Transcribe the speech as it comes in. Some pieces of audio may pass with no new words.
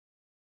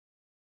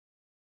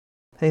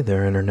Hey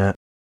there, Internet.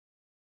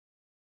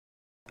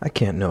 I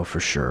can't know for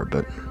sure,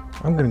 but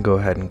I'm gonna go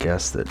ahead and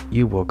guess that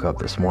you woke up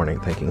this morning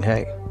thinking,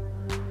 hey,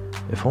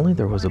 if only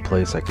there was a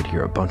place I could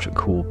hear a bunch of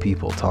cool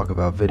people talk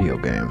about video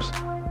games.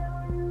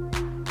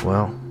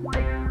 Well,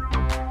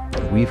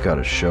 we've got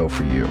a show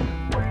for you.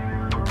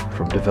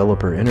 From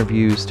developer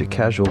interviews to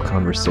casual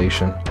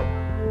conversation,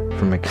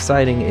 from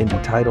exciting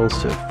indie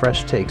titles to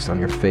fresh takes on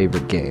your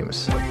favorite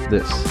games,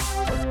 this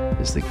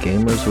is the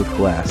Gamers with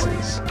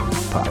Glasses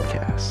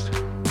podcast.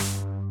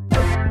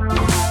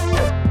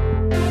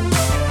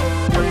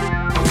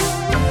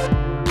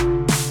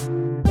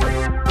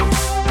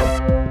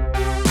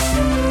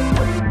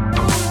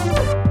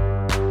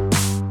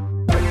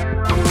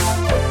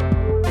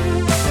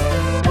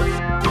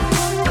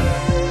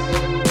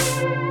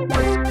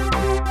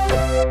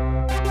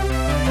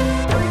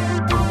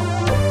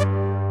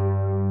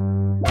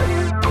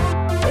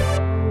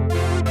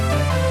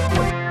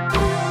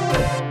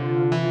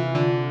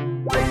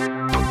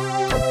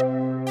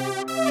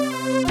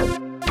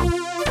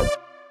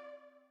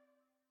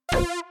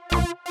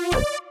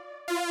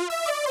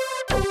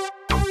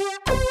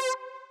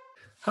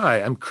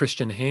 Hi, I'm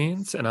Christian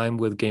Haynes, and I'm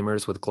with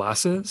Gamers with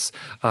Glasses.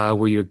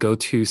 We're your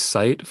go-to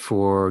site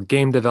for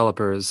game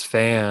developers,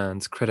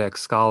 fans,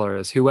 critics,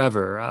 scholars,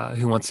 whoever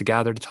who wants to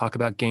gather to talk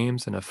about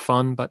games in a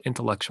fun but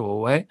intellectual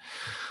way.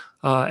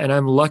 And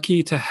I'm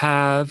lucky to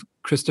have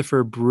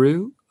Christopher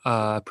Brew,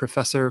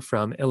 professor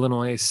from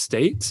Illinois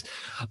State,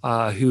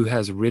 who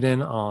has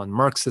written on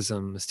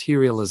Marxism,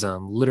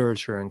 materialism,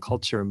 literature, and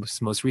culture.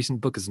 His most recent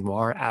book is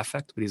Noir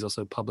Affect, but he's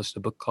also published a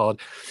book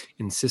called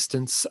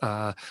Insistence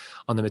on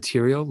the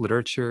Material,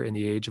 Literature in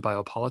the Age of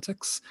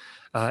Biopolitics.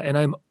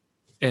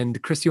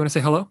 And Chris, do you want to say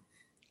hello?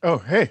 Oh,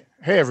 hey,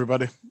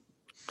 everybody.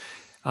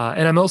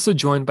 And I'm also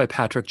joined by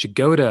Patrick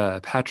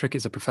Jagoda. Patrick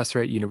is a professor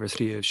at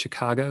University of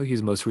Chicago.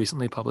 He's most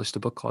recently published a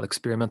book called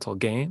Experimental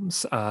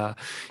Games.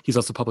 He's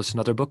also published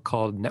another book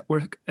called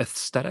Network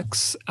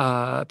Aesthetics.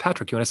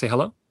 Patrick, you want to say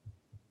hello?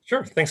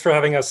 Sure. Thanks for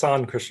having us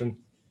on, Christian.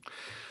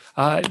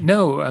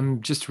 No,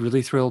 I'm just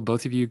really thrilled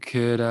both of you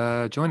could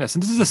join us.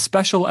 And this is a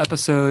special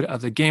episode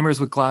of the Gamers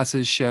with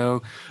Glasses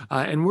show.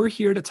 And we're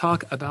here to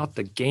talk about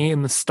the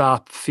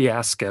GameStop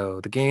fiasco,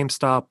 the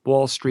GameStop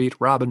Wall Street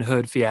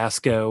Robinhood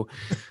fiasco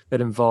that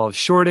involves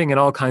shorting and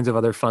all kinds of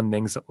other fun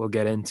things that we'll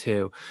get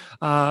into.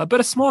 But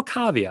a small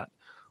caveat,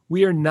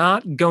 we are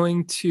not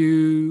going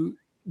to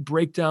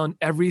break down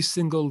every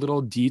single little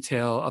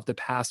detail of the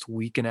past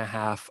week and a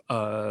half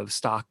of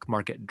stock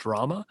market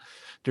drama.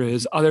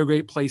 There's other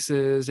great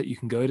places that you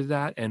can go to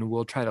that, and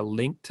we'll try to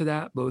link to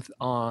that both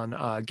on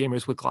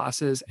Gamers with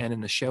Glasses and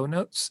in the show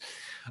notes.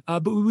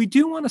 But we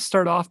do want to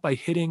start off by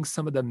hitting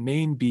some of the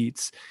main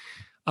beats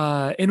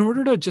in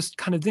order to just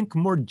kind of think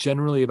more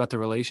generally about the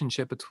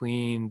relationship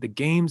between the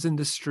games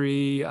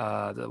industry,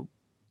 the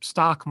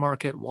stock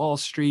market, Wall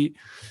Street,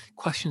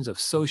 questions of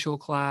social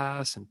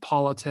class and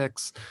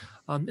politics.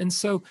 And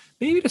so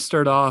maybe to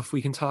start off,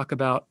 we can talk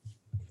about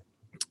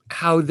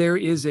how there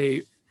is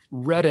a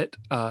Reddit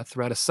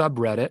thread, a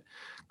subreddit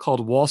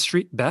called Wall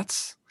Street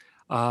Bets.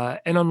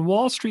 And on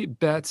Wall Street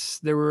Bets,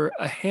 there were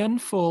a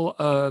handful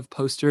of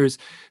posters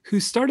who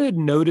started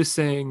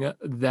noticing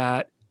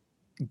that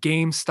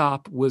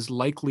GameStop was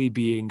likely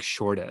being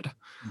shorted.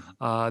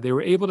 They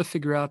were able to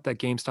figure out that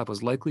GameStop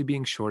was likely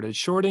being shorted.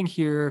 Shorting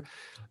here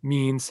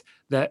means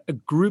that a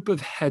group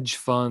of hedge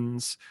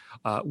funds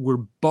were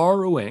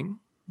borrowing,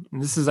 and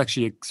this is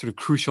actually a sort of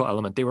crucial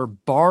element, they were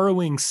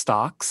borrowing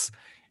stocks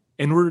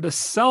in order to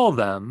sell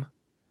them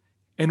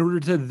in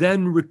order to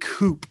then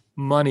recoup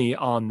money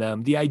on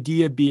them. The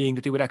idea being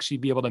that they would actually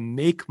be able to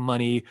make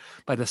money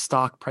by the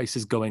stock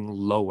prices going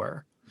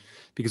lower.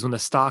 Because when the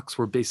stocks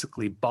were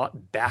basically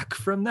bought back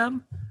from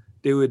them,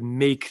 they would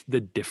make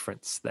the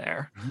difference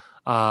there.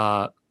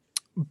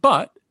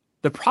 But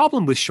the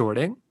problem with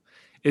shorting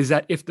is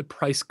that if the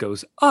price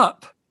goes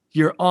up,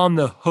 you're on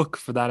the hook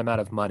for that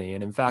amount of money.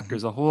 And in fact,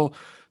 there's a whole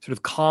sort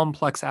of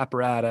complex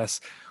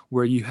apparatus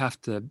where you have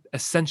to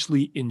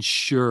essentially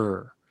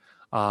insure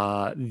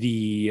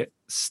the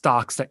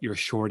stocks that you're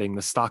shorting,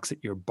 the stocks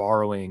that you're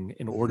borrowing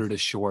in order to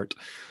short.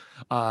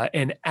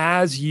 And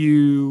as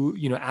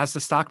as the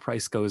stock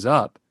price goes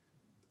up,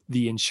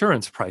 the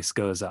insurance price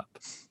goes up.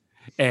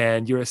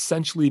 And you're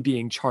essentially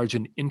being charged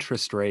an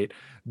interest rate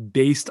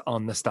based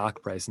on the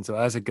stock price. And so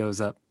as it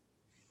goes up,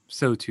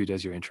 so too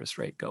does your interest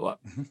rate go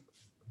up.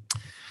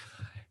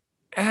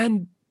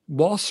 And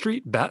Wall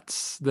Street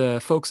Bets, the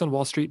folks on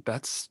Wall Street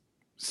Bets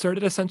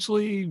started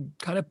essentially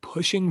kind of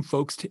pushing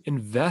folks to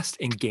invest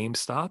in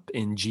GameStop,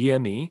 in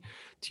GME,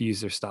 to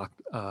use their stock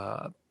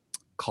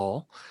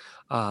call,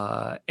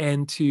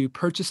 and to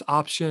purchase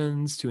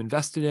options, to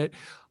invest in it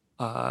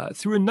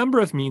through a number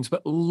of means,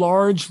 but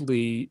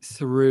largely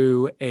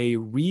through a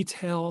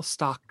retail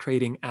stock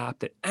trading app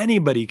that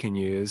anybody can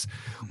use,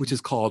 which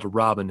is called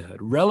Robinhood.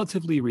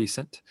 Relatively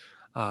recent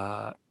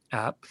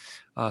app.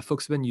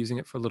 Folks have been using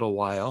it for a little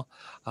while,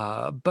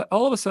 but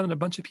all of a sudden a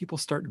bunch of people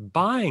start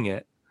buying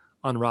it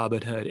on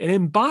Robinhood. And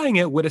in buying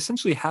it, what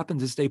essentially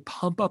happens is they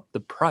pump up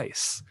the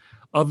price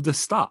of the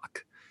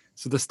stock.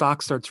 So the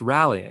stock starts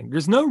rallying.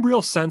 There's no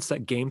real sense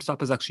that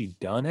GameStop has actually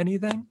done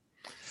anything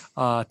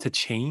to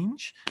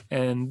change.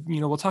 And,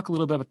 we'll talk a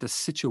little bit about the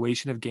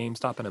situation of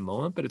GameStop in a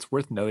moment, but it's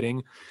worth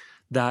noting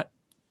that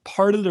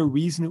part of the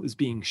reason it was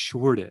being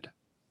shorted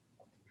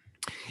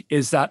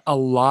is that a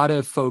lot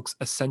of folks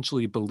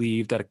essentially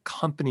believe that a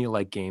company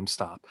like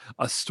GameStop,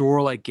 a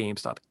store like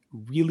GameStop,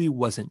 really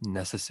wasn't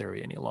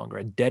necessary any longer.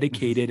 A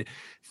dedicated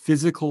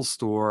physical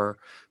store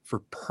for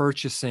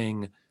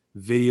purchasing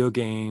video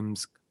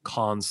games,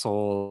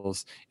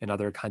 consoles, and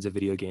other kinds of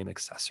video game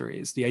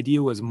accessories. The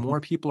idea was more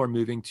people are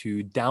moving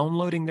to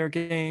downloading their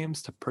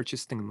games, to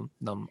purchasing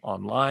them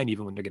online,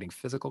 even when they're getting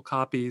physical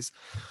copies.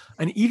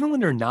 And even when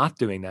they're not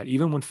doing that,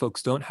 even when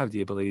folks don't have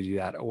the ability to do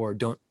that or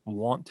don't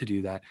want to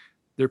do that,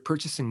 they're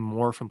purchasing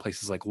more from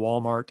places like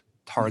Walmart,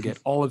 Target,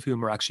 all of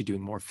whom are actually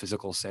doing more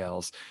physical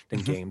sales than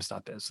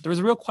GameStop is. So there was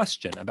a real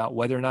question about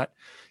whether or not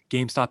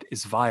GameStop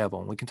is viable.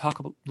 And we can talk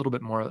a little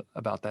bit more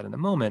about that in a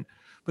moment.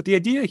 But the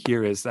idea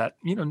here is that,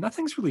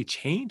 nothing's really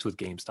changed with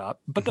GameStop,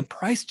 but the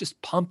price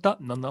just pumped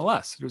up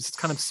nonetheless. There's this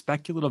kind of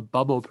speculative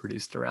bubble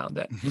produced around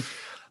it.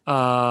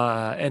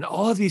 And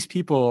all of these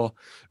people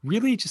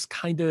really just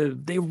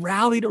they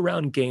rallied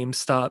around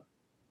GameStop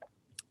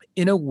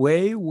in a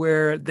way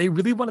where they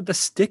really wanted to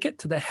stick it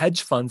to the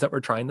hedge funds that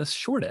were trying to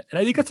short it. And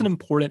I think that's an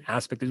important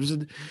aspect. There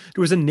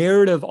was a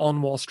narrative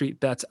on Wall Street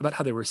Bets about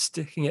how they were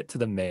sticking it to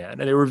the man.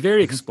 And they were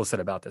very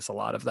explicit about this, a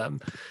lot of them.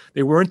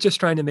 They weren't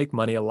just trying to make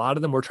money. A lot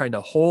of them were trying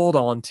to hold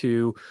on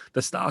to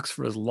the stocks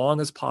for as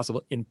long as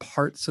possible, in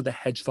part so the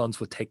hedge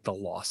funds would take the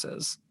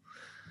losses.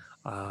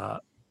 And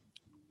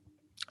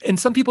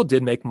some people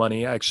did make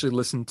money. I actually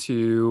listened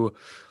to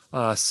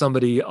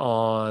somebody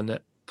on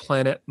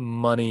Planet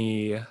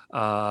Money,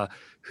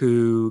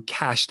 who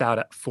cashed out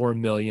at $4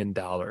 million,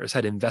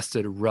 had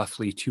invested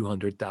roughly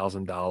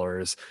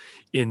 $200,000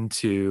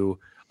 into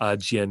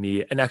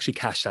GME and actually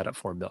cashed out at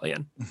 $4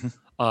 million.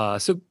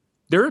 So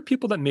there are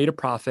people that made a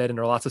profit, and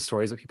there are lots of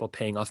stories of people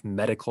paying off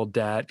medical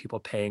debt, people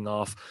paying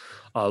off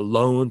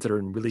loans that are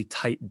in really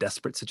tight,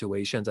 desperate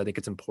situations. I think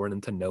it's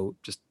important to note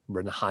just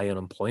we're in a high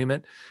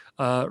unemployment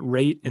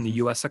rate in the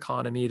U.S.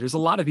 economy. There's a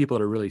lot of people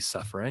that are really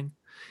suffering.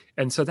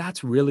 And so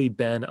that's really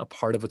been a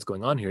part of what's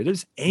going on here.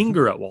 There's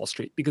anger at Wall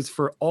Street because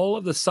for all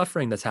of the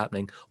suffering that's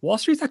happening, Wall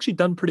Street's actually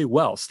done pretty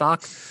well.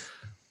 Stocks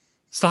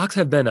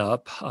have been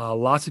up.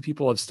 Lots of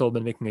people have still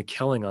been making a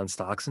killing on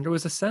stocks. And there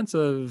was a sense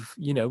of,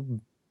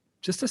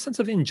 just a sense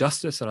of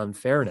injustice and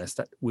unfairness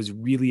that was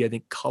really, I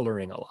think,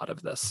 coloring a lot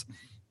of this.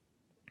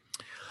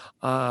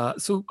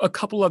 So a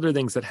couple other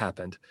things that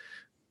happened.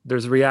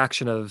 There's a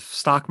reaction of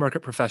stock market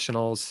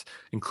professionals,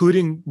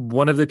 including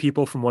one of the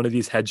people from one of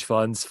these hedge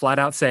funds, flat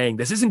out saying,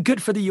 this isn't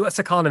good for the US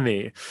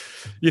economy.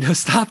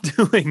 Stop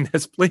doing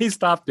this. Please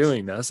stop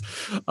doing this.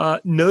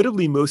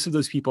 Notably, most of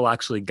those people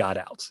actually got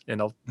out.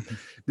 And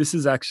this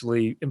is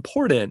actually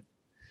important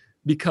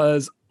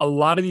because a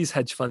lot of these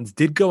hedge funds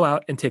did go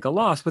out and take a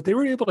loss, but they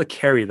were able to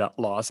carry that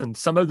loss. And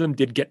some of them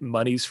did get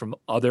monies from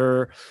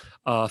other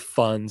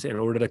funds in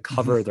order to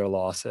cover their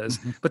losses,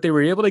 but they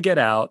were able to get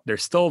out. They're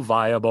still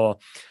viable.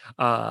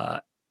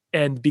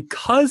 And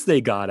because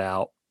they got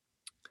out,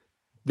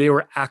 they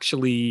were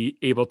actually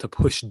able to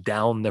push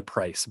down the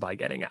price by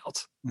getting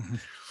out.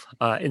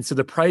 And so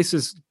the price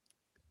is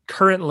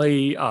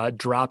currently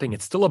dropping.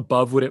 It's still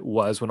above what it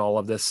was when all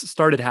of this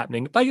started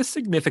happening by a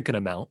significant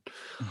amount,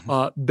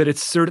 but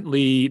it's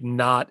certainly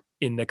not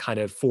in the kind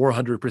of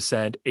 400%,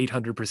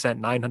 800%,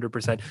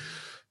 900%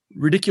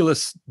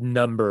 ridiculous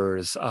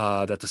numbers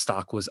that the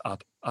stock was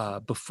up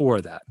before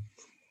that.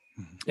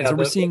 And so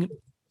we're seeing,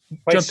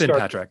 jump in,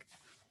 Patrick.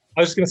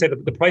 I was just going to say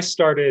that the price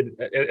started,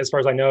 as far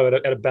as I know,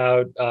 at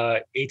about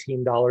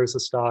 $18 a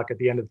stock at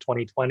the end of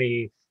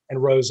 2020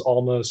 and rose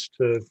almost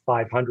to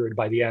 500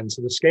 by the end.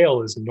 So the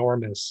scale is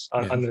enormous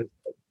on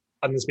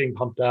this being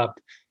pumped up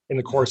in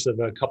the course of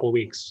a couple of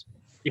weeks,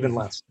 even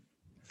less.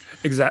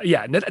 Exactly.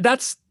 Yeah,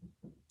 that's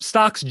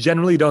stocks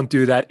generally don't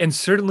do that, and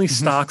certainly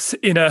stocks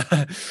in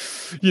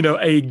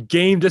a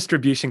game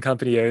distribution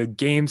company, a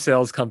game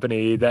sales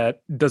company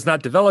that does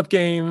not develop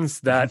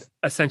games, that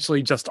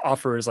essentially just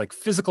offers like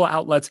physical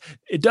outlets.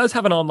 It does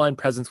have an online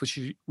presence, which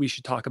we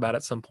should talk about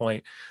at some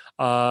point,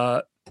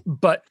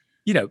 but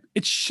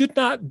it should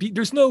not be.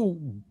 There's no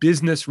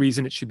business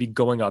reason it should be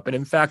going up, and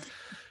in fact.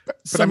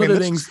 But of the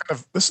things.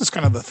 This is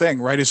kind of the thing,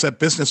 right? Is that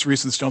business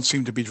reasons don't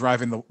seem to be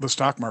driving the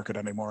stock market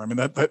anymore. I mean,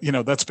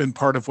 that's been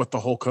part of what the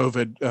whole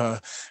COVID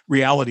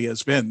reality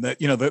has been. That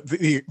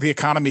the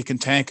economy can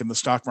tank and the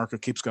stock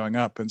market keeps going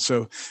up, and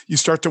so you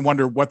start to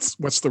wonder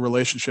what's the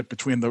relationship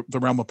between the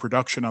realm of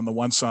production on the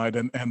one side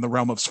and the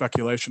realm of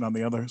speculation on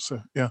the other.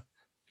 So yeah.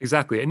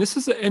 Exactly. And this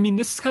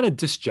is kind of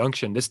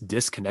disjunction, this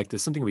disconnect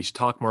is something we should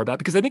talk more about,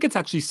 because I think it's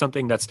actually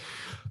something that's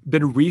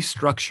been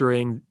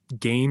restructuring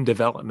game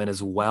development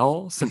as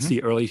well since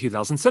the early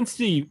 2000s, since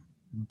the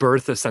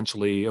birth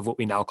essentially of what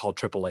we now call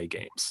AAA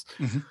games.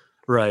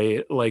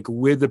 right? Like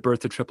with the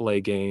birth of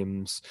AAA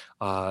games,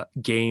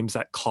 games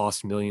that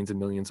cost millions and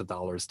millions of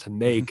dollars to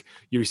make,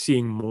 you're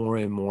seeing more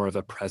and more of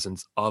a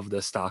presence of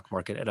the stock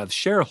market and of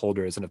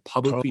shareholders and of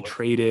publicly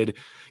Totally. traded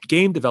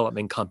game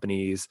development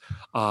companies,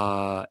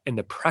 and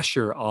the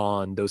pressure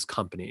on those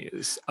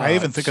companies. I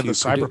even think of the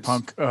to produce.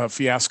 cyberpunk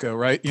fiasco,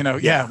 right?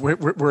 Yeah.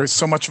 Where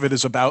so much of it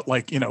is about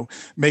like,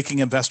 making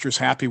investors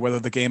happy, whether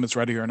the game is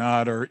ready or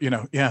not, or,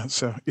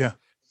 so yeah.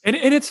 And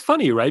it's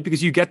funny, right?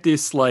 Because you get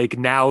this like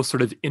now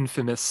sort of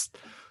infamous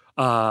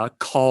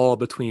call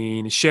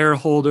between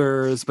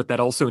shareholders, but that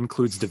also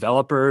includes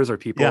developers or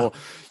people,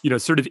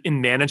 sort of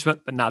in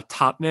management, but not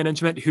top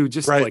management, who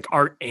just Right. like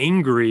are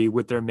angry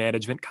with their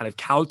management kind of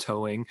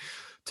kowtowing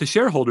to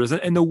shareholders.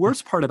 And the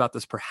worst part about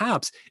this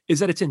perhaps is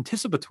that it's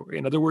anticipatory.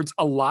 In other words,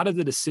 a lot of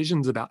the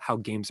decisions about how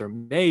games are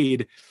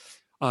made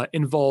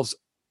involves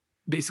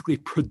basically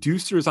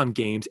producers on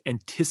games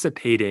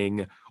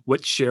anticipating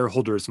what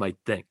shareholders might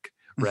think.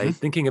 Right.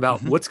 Thinking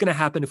about what's going to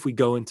happen if we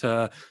go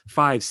into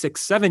 5, 6,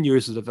 7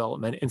 years of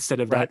development instead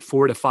of that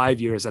 4 to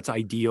 5 years. That's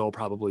ideal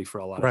probably for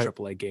a lot of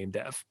AAA game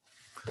dev.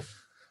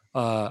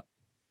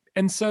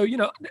 And so,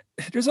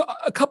 there's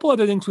a couple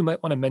other things we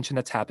might want to mention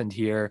that's happened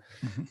here.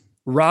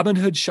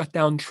 Robinhood shut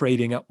down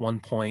trading at one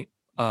point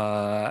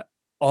on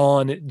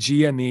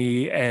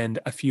GME and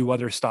a few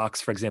other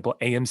stocks. For example,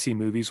 AMC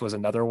Movies was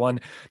another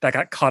one that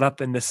got caught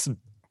up in this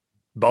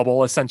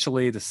bubble,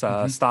 essentially, this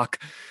stock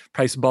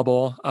price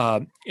bubble,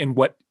 in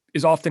what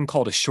is often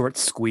called a short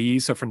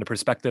squeeze. So from the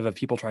perspective of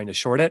people trying to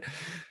short it,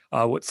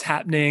 what's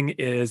happening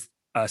is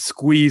a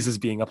squeeze is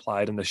being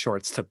applied in the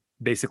shorts to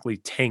basically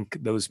tank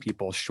those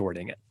people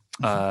shorting it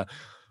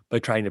by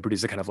trying to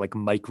produce a kind of like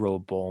micro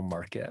bull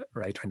market,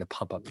 right? Trying to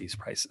pump up these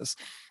prices.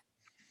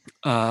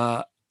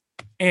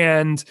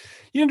 And,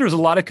 there's a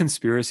lot of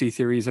conspiracy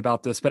theories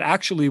about this, but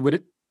actually what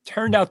it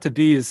turned out to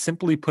be is,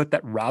 simply put,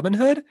 that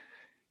Robinhood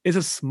is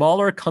a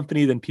smaller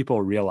company than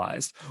people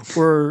realized.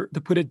 Or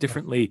to put it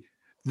differently,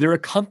 they're a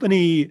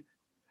company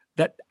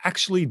that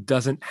actually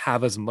doesn't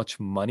have as much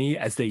money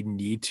as they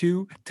need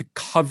to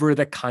cover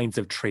the kinds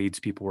of trades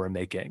people were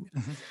making.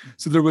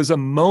 So there was a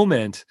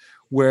moment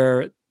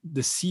where the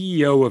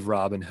CEO of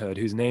Robinhood,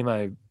 whose name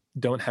I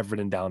don't have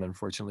written down,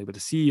 unfortunately, but the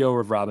CEO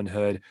of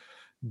Robinhood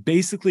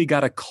basically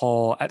got a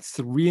call at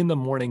 3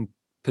 a.m.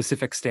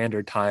 Pacific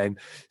Standard Time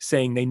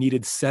saying they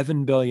needed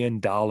 $7 billion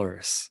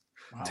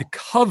to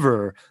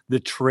cover the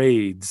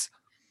trades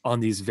on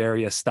these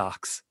various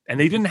stocks. And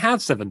they didn't have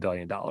 $7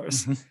 billion.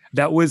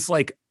 That was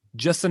like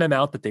just an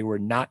amount that they were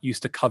not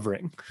used to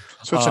covering.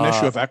 So it's an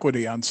issue of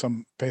equity on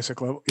some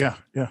basic level.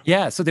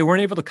 Yeah. So they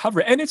weren't able to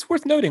cover it. And it's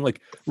worth noting, like,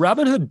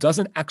 Robinhood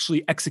doesn't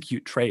actually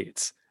execute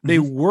trades. They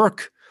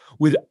work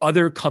with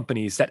other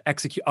companies that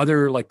execute,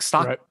 other like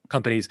stock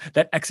companies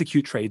that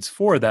execute trades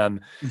for them,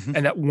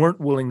 and that weren't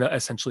willing to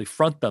essentially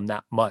front them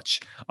that much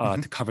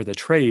to cover the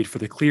trade for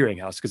the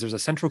clearinghouse, because there's a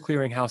central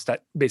clearinghouse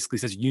that basically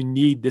says you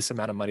need this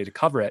amount of money to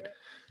cover it.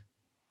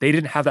 They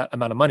didn't have that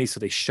amount of money, so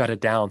they shut it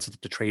down so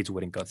that the trades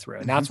wouldn't go through.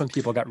 And that's when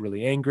people got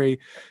really angry.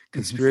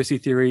 Conspiracy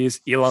theories.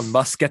 Elon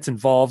Musk gets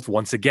involved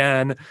once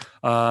again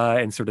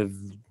and sort of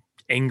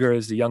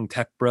angers the young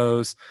tech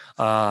bros.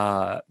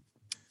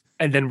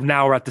 And then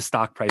now we're at the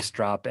stock price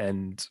drop,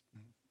 and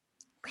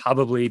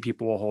probably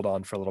people will hold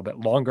on for a little bit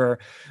longer.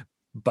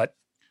 But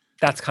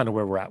that's kind of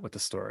where we're at with the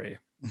story.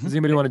 Does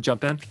anybody want to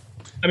jump in?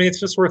 I mean, it's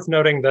just worth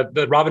noting that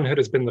Robinhood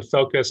has been the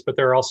focus, but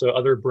there are also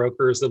other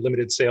brokers that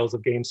limited sales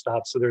of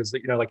GameStop. So there's,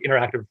 like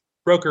Interactive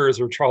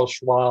Brokers or Charles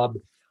Schwab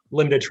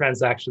limited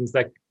transactions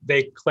that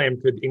they claim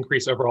could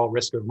increase overall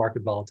risk of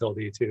market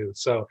volatility too.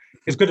 So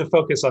it's good to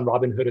focus on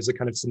Robinhood as a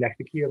kind of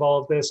synecdoche of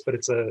all of this, but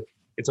it's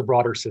a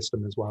broader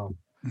system as well.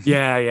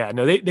 Yeah.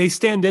 No, they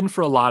stand in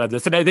for a lot of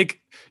this. And I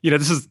think,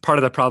 this is part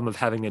of the problem of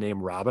having the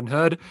name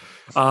Robinhood.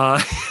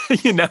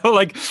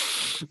 Like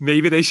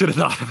maybe they should have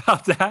thought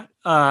about that.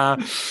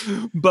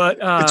 But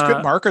it's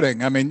good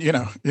marketing. I mean,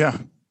 yeah.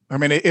 I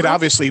mean, it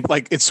obviously,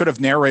 like, it's sort of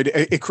narrated.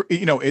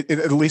 It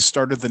at least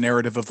started the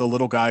narrative of the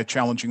little guy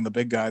challenging the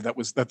big guy.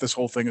 That this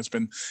whole thing has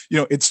been,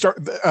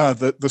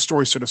 the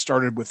story sort of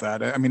started with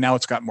that. I mean, now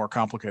it's gotten more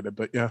complicated,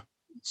 but yeah.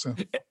 So,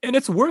 and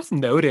it's worth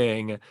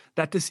noting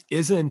that this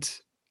isn't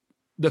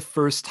the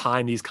first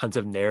time these kinds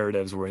of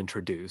narratives were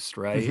introduced,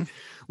 right?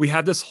 We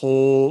had this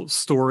whole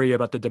story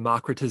about the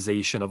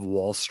democratization of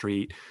Wall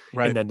Street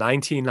in the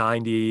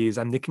 1990s.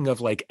 I'm thinking of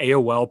like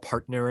AOL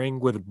partnering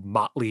with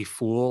Motley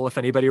Fool, if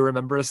anybody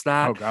remembers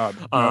that. Oh God.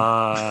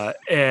 No.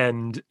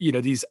 And,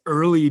 these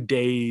early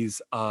days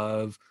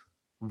of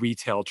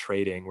retail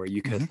trading where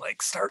you could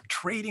like start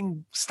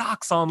trading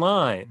stocks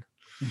online.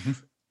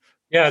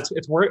 Yeah,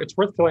 it's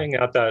worth filling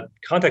out that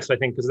context, I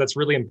think, because that's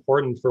really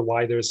important for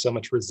why there's so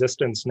much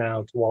resistance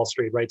now to Wall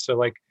Street, right? So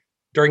like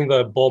during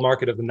the bull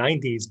market of the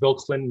 90s, Bill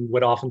Clinton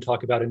would often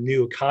talk about a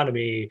new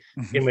economy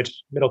in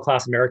which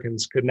middle-class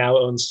Americans could now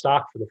own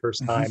stock for the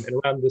first time. And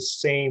around the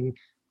same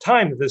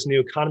time that this new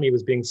economy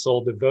was being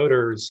sold to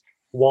voters,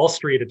 Wall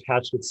Street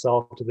attached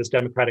itself to this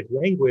democratic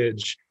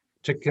language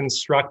to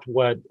construct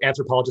what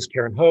anthropologist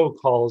Karen Ho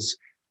calls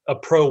a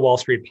pro Wall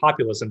Street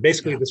populism.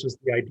 Basically, this was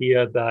the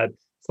idea that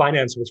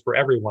finance was for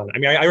everyone. I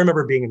mean, I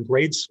remember being in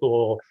grade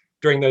school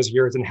during those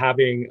years and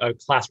having a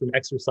classroom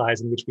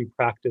exercise in which we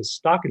practiced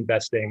stock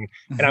investing.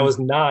 And I was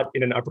not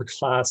in an upper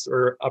class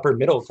or upper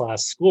middle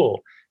class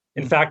school.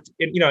 In fact,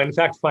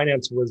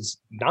 finance was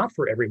not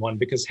for everyone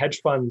because hedge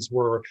funds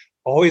were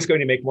always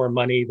going to make more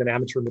money than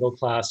amateur middle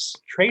class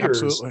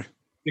traders. Absolutely.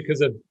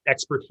 Because of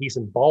expertise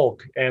in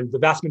bulk. And the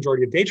vast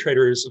majority of day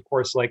traders, of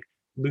course, like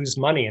lose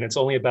money. And it's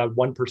only about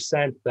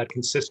 1% that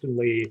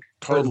consistently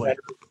earn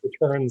better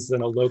returns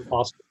than a low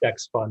cost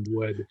index fund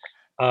would.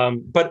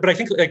 But I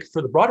think like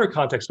for the broader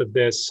context of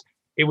this,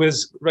 it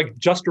was like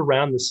just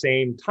around the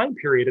same time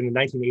period in the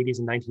 1980s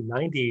and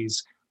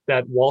 1990s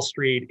that Wall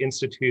Street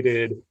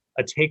instituted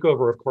a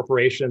takeover of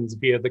corporations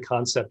via the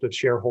concept of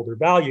shareholder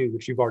value,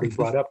 which you've already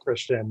brought up,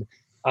 Christian,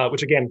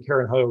 which again,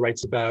 Karen Ho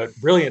writes about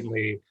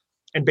brilliantly.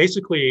 And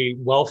basically,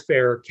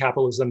 welfare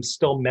capitalism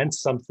still meant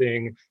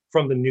something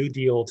from the New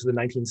Deal to the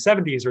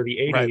 1970s or the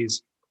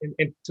 80s. Right.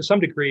 And to some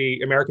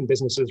degree, American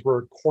businesses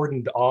were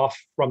cordoned off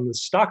from the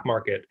stock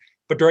market.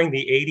 But during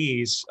the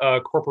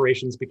 80s,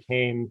 corporations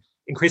became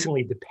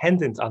increasingly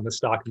dependent on the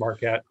stock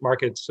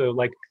market. So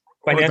like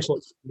financial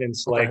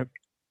instruments like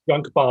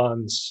junk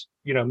bonds,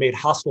 made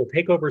hostile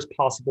takeovers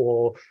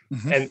possible.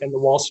 And the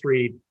Wall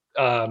Street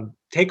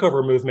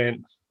takeover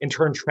movement in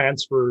turn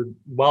transferred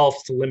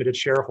wealth to limited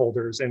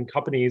shareholders, and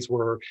companies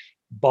were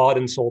bought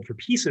and sold for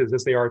pieces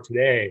as they are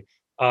today.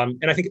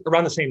 And I think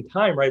around the same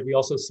time, right, we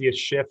also see a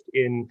shift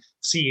in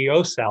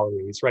CEO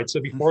salaries, right? So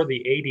before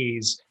the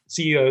 80s,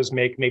 CEOs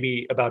make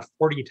maybe about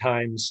 40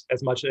 times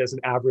as much as an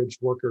average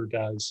worker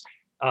does.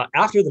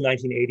 After the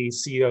 1980s,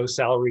 CEO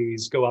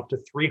salaries go up to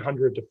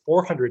 300 to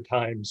 400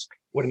 times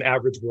what an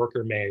average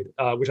worker made,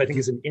 which I think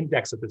is an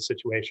index of the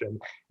situation.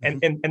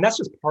 And that's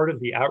just part of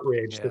the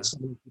outrage that so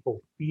many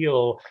people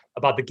feel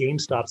about the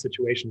GameStop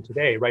situation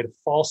today, right? A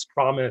false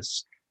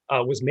promise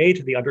was made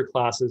to the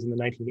underclasses in the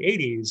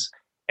 1980s,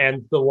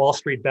 and the Wall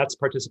Street Bets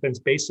participants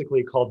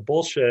basically called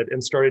bullshit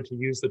and started to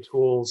use the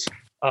tools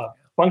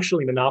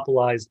functionally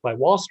monopolized by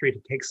Wall Street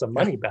to take some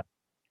money back.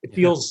 It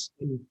feels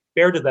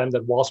fair to them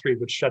that Wall Street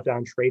would shut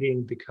down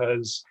trading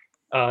because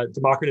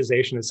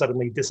democratization is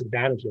suddenly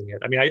disadvantaging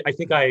it. I mean, I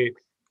think I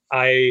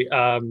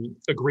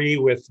agree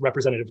with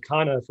Representative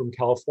Khanna from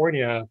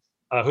California,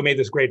 who made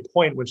this great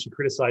point when she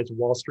criticized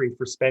Wall Street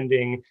for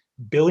spending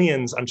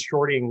billions on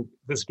shorting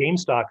this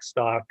GameStop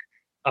stock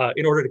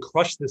in order to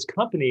crush this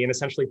company and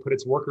essentially put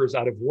its workers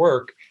out of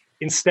work,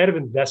 instead of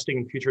investing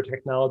in future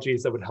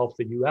technologies that would help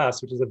the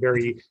US, which is a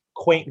very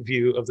quaint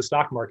view of the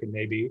stock market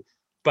maybe.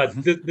 But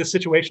the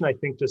situation, I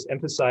think, just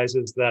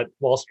emphasizes that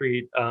Wall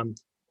Street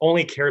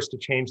only cares to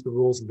change the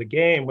rules of the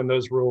game when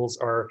those rules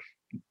are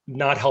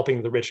not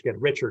helping the rich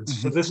get richer.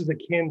 So this is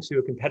akin to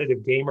a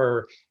competitive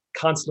gamer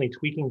constantly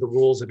tweaking the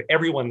rules of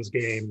everyone's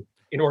game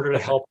in order to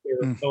help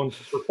their own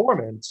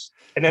performance,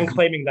 and then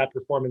claiming that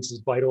performance is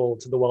vital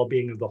to the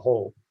well-being of the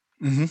whole.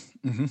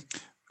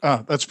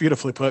 That's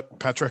beautifully put,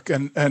 Patrick.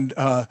 And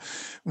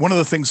one of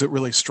the things that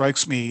really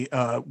strikes me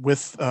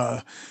with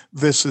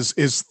this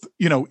is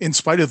in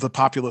spite of the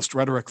populist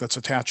rhetoric that's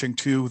attaching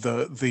to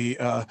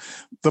the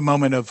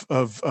moment of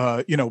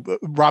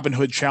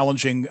Robinhood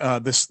challenging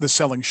this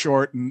selling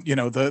short, and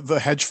the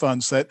hedge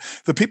funds, that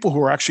the people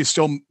who are actually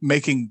still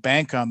making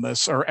bank on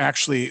this are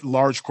actually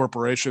large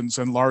corporations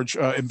and large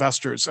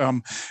investors.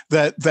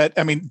 That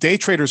I mean, day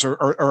traders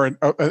are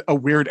a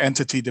weird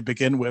entity to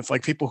begin with,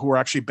 like people who are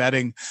actually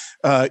betting.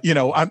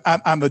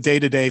 On the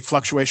day-to-day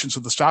fluctuations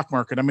of the stock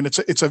market. I mean,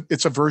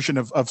 it's a version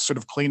of sort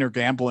of cleaner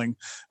gambling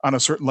on a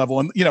certain level.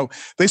 And,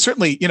 they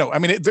certainly,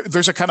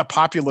 there's a kind of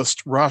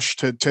populist rush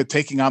to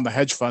taking on the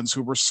hedge funds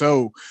who were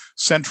so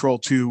central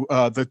to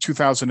the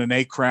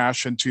 2008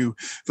 crash and to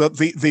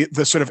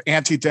the sort of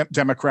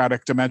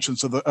anti-democratic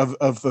dimensions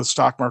of the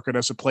stock market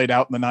as it played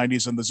out in the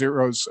 90s and the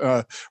zeros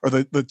or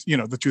the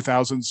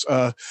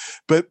 2000s.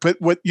 But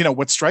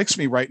what strikes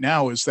me right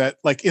now is that,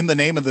 like, in the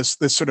name of this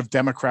sort of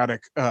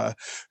democratic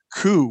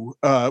coup,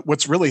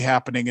 what's really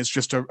happening is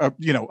just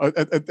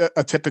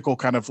a typical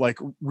kind of like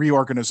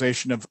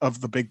reorganization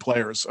of the big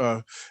players,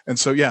 and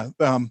so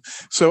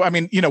so I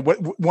mean,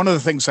 one of the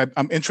things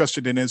I'm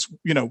interested in is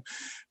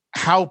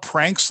how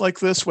pranks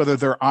like this, whether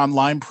they're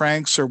online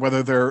pranks or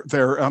whether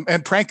they're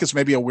and prank is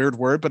maybe a weird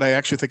word, but I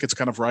actually think it's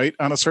kind of right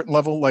on a certain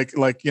level, like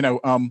almost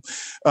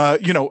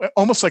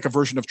like a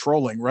version of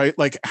trolling, right?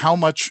 Like how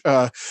much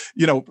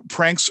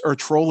pranks are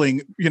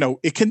trolling,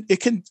 it can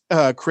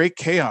create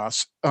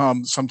chaos.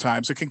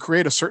 Sometimes it can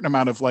create a certain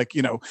amount of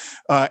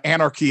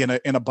anarchy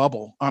in a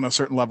bubble on a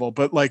certain level,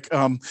 but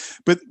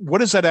but what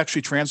does that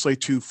actually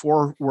translate to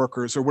for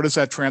workers, or what does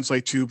that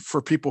translate to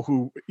for people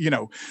who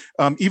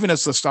even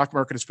as the stock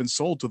market has been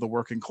sold to the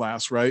working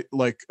class, right?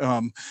 Like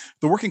the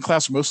working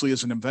class mostly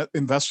isn't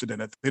invested in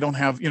it. They don't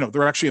have,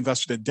 they're actually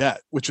invested in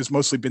debt, which has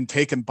mostly been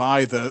taken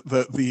by the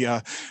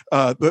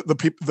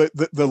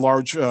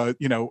large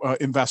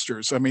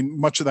investors. I mean,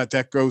 much of that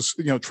debt goes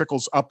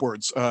trickles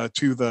upwards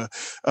to the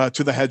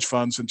hedge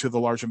funds and to the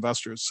large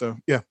investors. So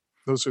yeah.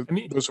 Those are I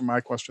mean, those are my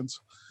questions.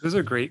 those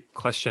are great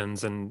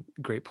questions and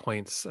great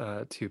points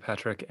too,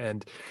 Patrick.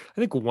 And I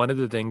think one of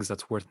the things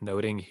that's worth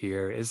noting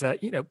here is that,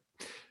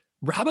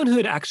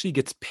 Robinhood actually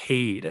gets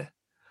paid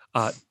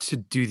to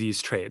do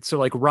these trades. So,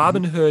 like, Mhm.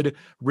 Robinhood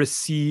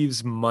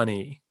receives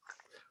money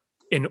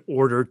in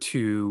order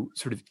to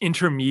sort of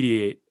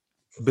intermediate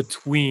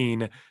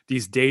between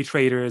these day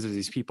traders or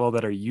these people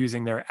that are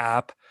using their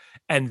app.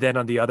 And then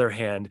on the other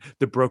hand,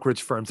 the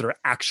brokerage firms that are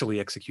actually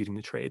executing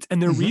the trades.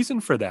 And the Mhm. reason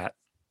for that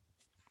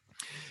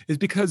is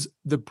because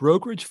the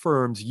brokerage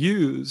firms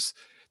use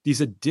these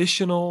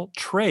additional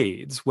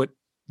trades, what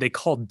they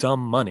call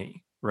dumb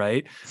money,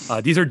 right?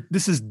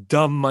 This is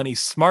dumb money.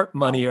 Smart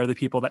money are the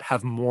people that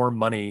have more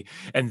money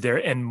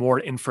and more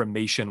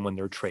information when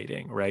they're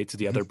trading, right? To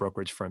the Mhm. other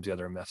brokerage firms, the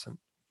other investment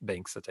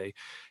banks that they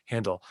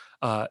handle.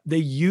 They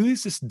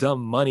use this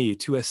dumb money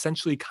to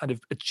essentially kind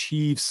of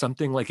achieve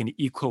something like an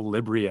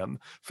equilibrium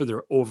for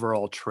their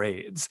overall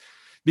trades,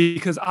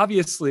 because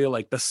obviously,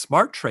 like, the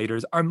smart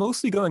traders are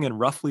mostly going in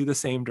roughly the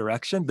same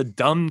direction. The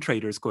dumb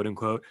traders, quote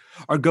unquote,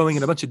 are going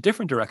in a bunch of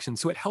different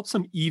directions, so it helps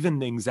them even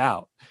things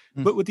out.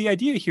 Mm. But what the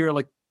idea here,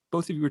 like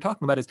both of you were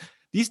talking about, is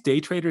these day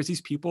traders, these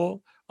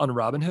people on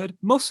Robinhood,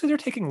 mostly they're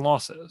taking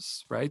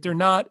losses, right? They're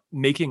not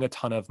making a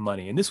ton of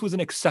money, and this was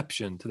an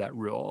exception to that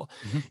rule.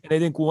 Mhm. And I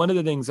think one of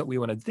the things that we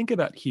want to think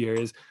about here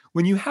is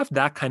when you have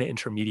that kind of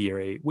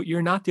intermediary, what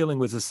you're not dealing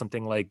with is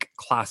something like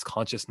class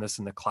consciousness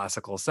in the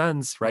classical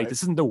sense, right? Right.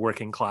 This isn't the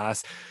working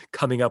class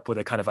coming up with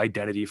a kind of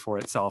identity for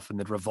itself and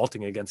then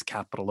revolting against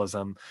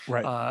capitalism.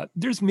 Right.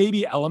 There's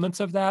maybe elements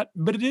of that,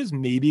 but it is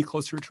maybe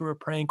closer to a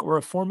prank or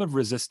a form of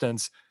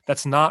resistance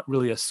that's not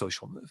really a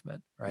social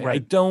movement, right?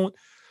 Right.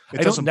 It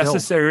I don't doesn't build.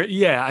 necessarily,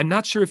 yeah, I'm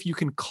not sure if you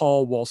can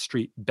call Wall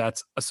Street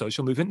Bets a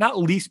social movement, not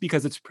least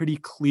because it's pretty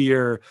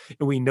clear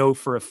and we know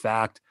for a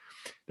fact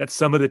that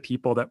some of the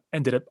people that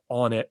ended up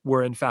on it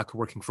were in fact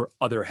working for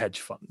other hedge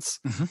funds.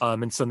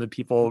 Mhm. And some of the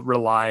people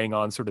relying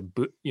on sort of,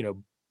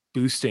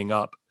 boosting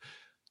up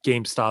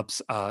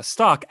GameStop's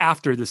stock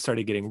after this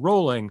started getting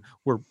rolling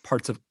were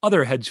parts of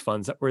other hedge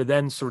funds that were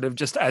then sort of,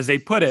 just as they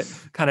put it,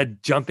 kind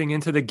of jumping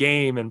into the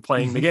game and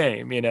playing the Mhm.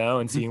 game, and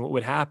Mhm. seeing what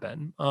would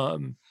happen.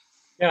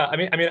 Yeah,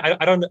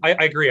 I don't, I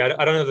agree. I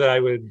don't know that I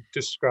would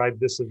describe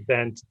this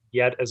event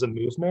yet as a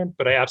movement,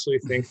 but I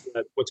absolutely think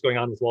that what's going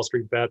on with Wall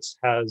Street Bets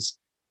has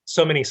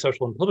so many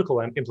social and political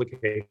Mhm.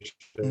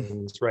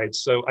 implications, right?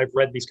 So I've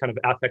read these kind of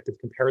affective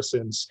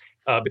comparisons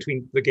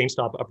between the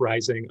GameStop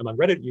uprising among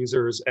Reddit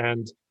users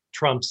and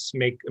Trump's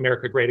 "Make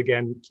America Great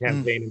Again" Mm.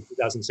 campaign in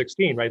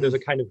 2016, right? There's a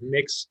kind of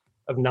mix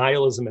of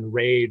nihilism and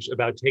rage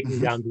about taking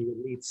Mhm. down the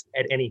elites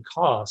at any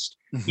cost,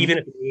 Mhm. even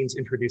if it means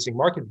introducing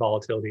market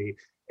volatility.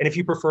 And if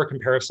you prefer a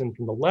comparison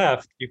from the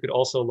left, you could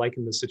also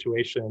liken the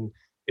situation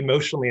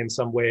emotionally in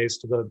some ways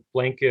to the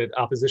blanket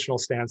oppositional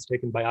stance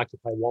taken by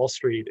Occupy Wall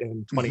Street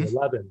in Mhm.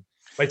 2011.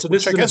 Right. So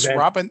this Which I is an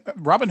guess event.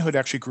 Robinhood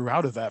actually grew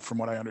out of that, from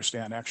what I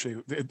understand.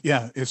 Actually,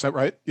 yeah, is that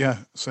right? Yeah.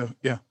 So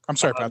yeah, I'm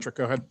sorry, Um, Patrick.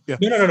 Go ahead. Yeah.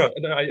 no.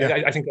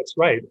 Yeah. I think that's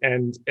right.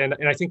 And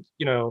I think,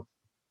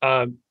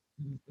 um,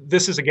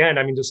 this is, again,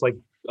 I mean, just like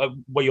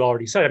what you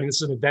already said. I mean,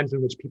 this is an event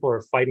in which people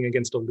are fighting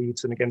against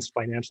elites and against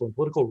financial and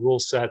political rule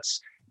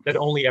sets that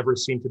only ever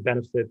seem to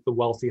benefit the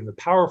wealthy and the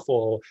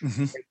powerful. Mhm.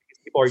 And these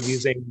people are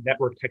using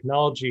network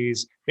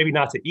technologies, maybe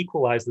not to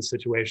equalize the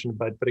situation,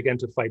 but again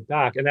to fight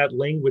back. And that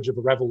language of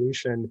a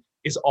revolution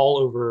is all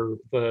over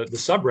the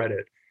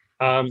subreddit.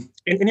 And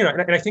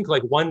I think,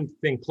 like, one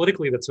thing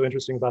politically that's so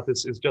interesting about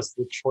this is just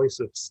the choice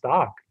of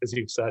stock, as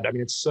you've said. I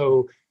mean, it's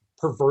so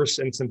perverse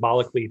and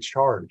symbolically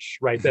charged,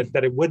 right?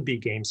 That it would be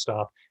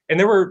GameStop. And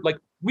there were, like,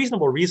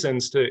 reasonable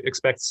reasons to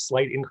expect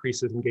slight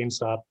increases in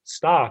GameStop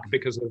stock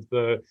because of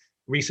the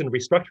recent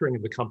restructuring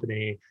of the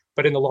company.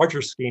 But in the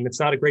larger scheme, it's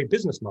not a great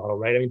business model,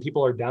 right? I mean,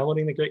 people are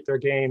downloading their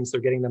games,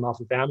 they're getting them off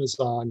of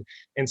Amazon.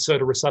 And so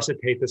to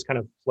resuscitate this kind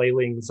of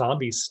flailing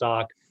zombie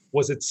stock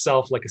was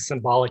itself like a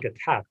symbolic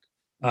attack,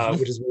 Mhm.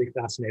 which is really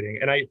fascinating.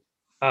 And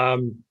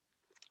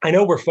I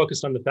know we're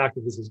focused on the fact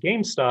that this is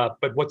GameStop,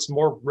 but what's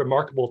more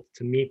remarkable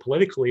to me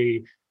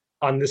politically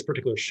on this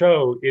particular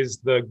show is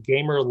the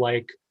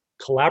gamer-like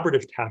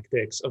collaborative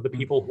tactics of the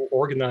people who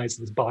organize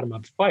this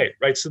bottom-up fight,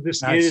 right? So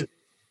this Nice. is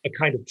a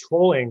kind of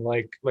trolling,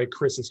 like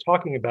Chris is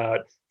talking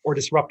about, or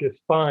disruptive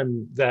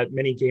fun that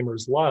many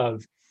gamers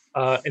love.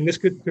 And this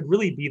could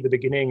really be the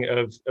beginning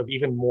of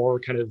even more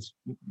kind of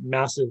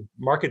massive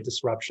market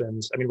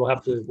disruptions. I mean, we'll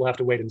have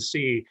to wait and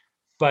see.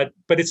 But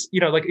it's,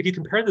 like, if you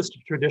compare this to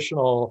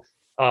traditional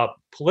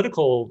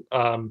political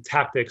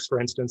tactics, for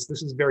instance,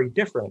 this is very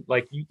different.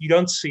 Like, you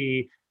don't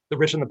see the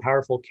rich and the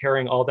powerful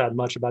caring all that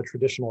much about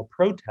traditional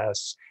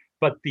protests,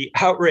 but the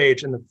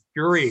outrage and the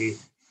fury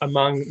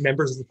among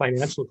members of the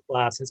financial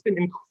class has been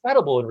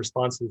incredible in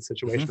response to the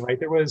situation, right?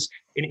 There was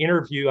an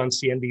interview on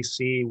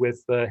CNBC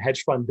with the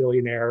hedge fund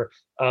billionaire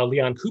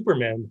Leon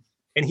Cooperman,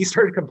 and he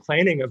started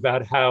complaining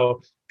about how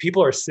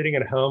people are sitting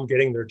at home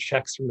getting their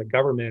checks from the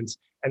government,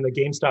 and the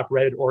GameStop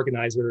Reddit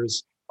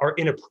organizers are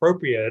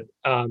inappropriate,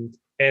 and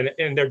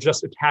they're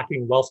just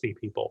attacking wealthy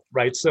people,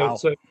 right? So Wow.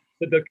 so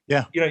the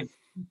Yeah.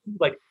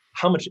 like,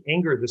 how much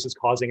anger this is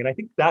causing. And I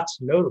think that's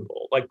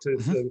notable, like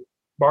to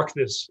mark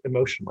this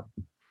emotionally.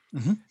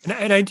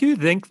 And I do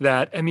think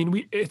that, I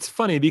mean, it's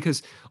funny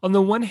because on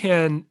the one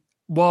hand,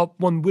 while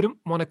one wouldn't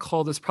want to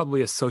call this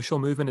probably a social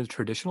movement in a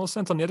traditional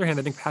sense, on the other hand,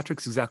 I think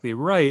Patrick's exactly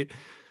right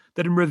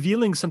that in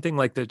revealing something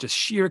like the just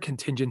sheer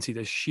contingency,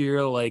 the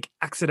sheer like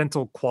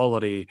accidental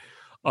quality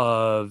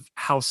of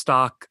how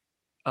stock,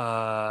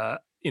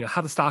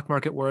 how the stock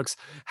market works,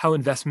 how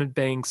investment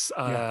banks,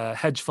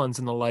 hedge funds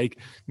and the like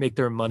make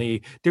their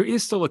money, there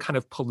is still a kind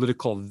of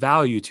political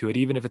value to it,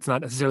 even if it's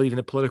not necessarily even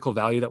a political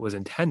value that was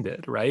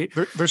intended, right?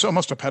 There's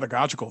almost a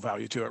pedagogical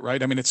value to it,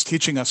 right? I mean, it's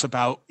teaching us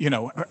about,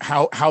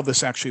 how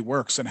this actually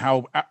works and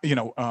how,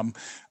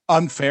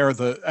 unfair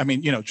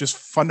just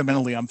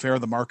fundamentally unfair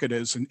the market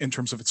is in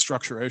terms of its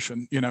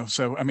structuration,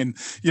 so I mean,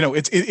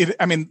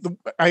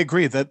 I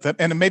agree that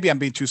and maybe I'm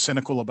being too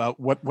cynical about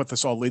what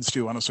this all leads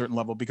to on a certain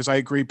level, because I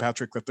agree,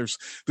 Patrick, that there's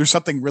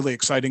something really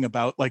exciting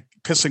about like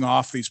pissing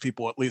off these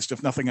people, at least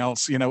if nothing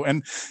else,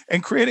 and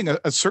creating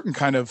a certain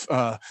kind of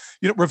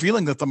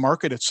revealing that the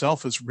market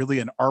itself is really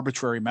an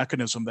arbitrary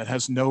mechanism that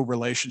has no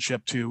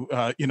relationship to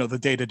the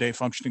day-to-day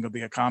functioning of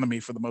the economy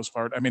for the most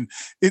part. I mean,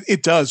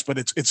 it does, but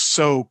it's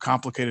so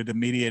complicated and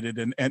mediated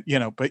and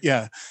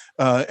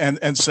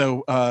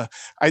so I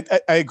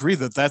agree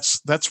that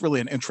that's really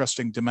an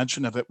interesting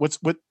dimension of it.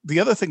 What the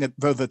other thing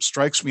that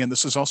strikes me, and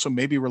this is also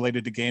maybe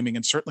related to gaming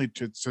and certainly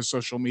to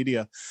social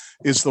media,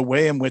 is the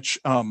way in which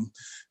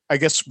I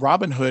guess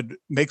Robinhood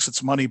makes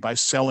its money by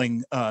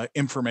selling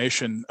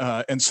information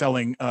and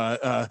selling,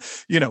 data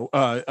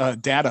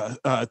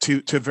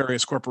to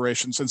various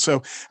corporations. And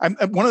so,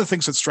 one of the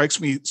things that strikes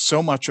me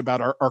so much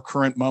about our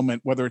current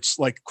moment, whether it's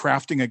like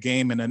crafting a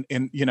game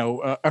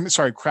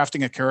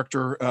crafting a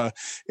character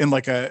in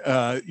like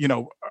a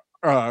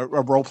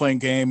role-playing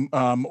game,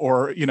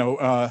 or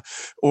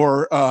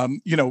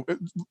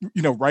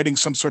writing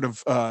some sort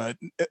of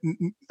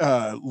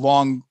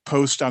long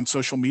post on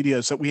social media,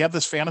 is that we have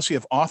this fantasy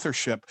of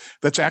authorship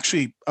that's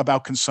actually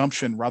about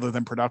consumption rather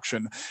than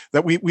production.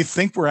 That we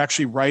think we're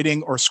actually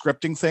writing or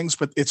scripting things,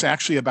 but it's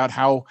actually about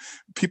how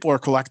people are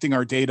collecting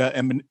our data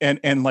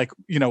and like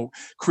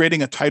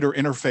creating a tighter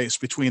interface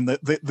between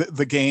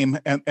the game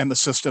and the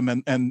system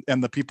and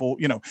the people.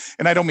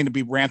 And I don't mean to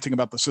be ranting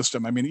about the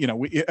system. I mean,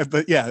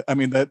 but yeah. I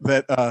mean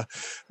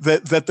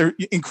that they're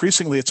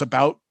increasingly it's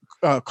about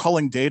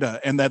culling data,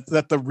 and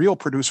that the real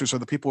producers are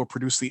the people who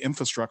produce the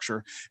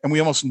infrastructure, and we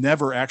almost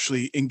never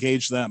actually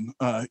engage them,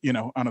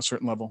 on a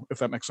certain level, if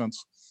that makes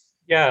sense.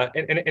 Yeah,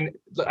 and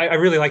I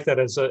really like that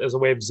as a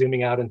way of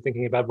zooming out and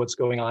thinking about what's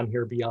going on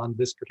here beyond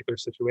this particular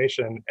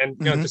situation. And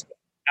just to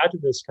add to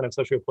this kind of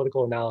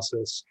socio-political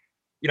analysis,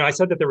 I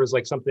said that there was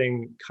like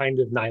something kind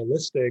of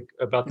nihilistic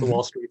about the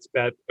Wall Street's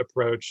bet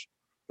approach,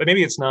 but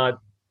maybe it's not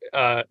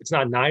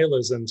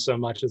nihilism so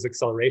much as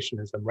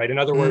accelerationism, right? In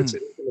other words,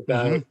 it isn't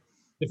about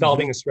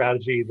developing a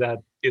strategy that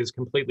is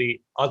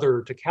completely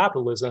other to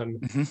capitalism.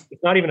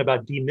 It's not even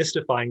about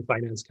demystifying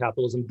finance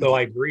capitalism, though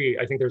I agree,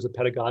 I think there's a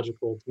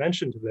pedagogical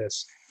dimension to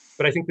this.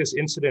 But I think this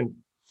incident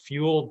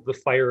fueled the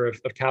fire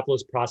of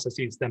capitalist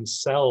processes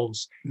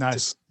themselves.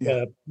 Nice.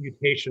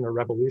 Mutation or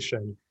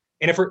revolution.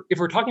 And if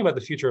we're talking about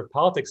the future of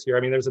politics here, I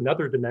mean, there's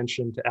another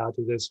dimension to add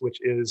to this, which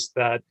is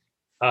that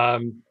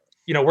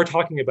we're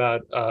talking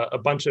about a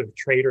bunch of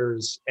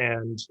traders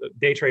and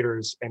day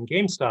traders and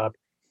GameStop,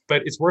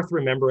 but it's worth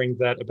remembering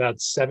that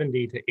about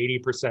 70 to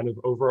 80% of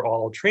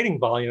overall trading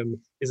volume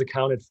is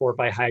accounted for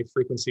by high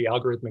frequency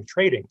algorithmic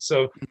trading.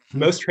 So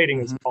most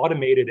trading is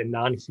automated and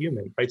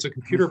non-human, right? So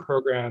computer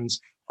programs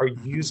are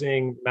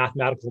using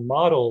mathematical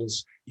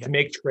models to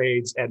make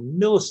trades at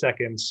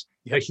milliseconds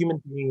that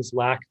human beings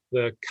lack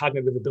the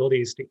cognitive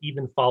abilities to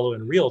even follow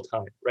in real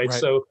time, right?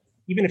 So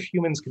even if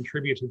humans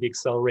contribute to the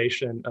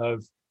acceleration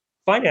of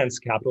finance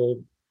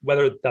capital,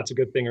 whether that's a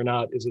good thing or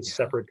not is a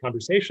separate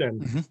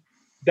conversation.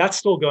 That's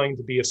still going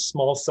to be a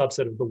small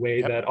subset of the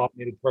way that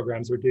automated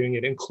programs are doing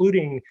it,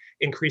 including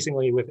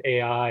increasingly with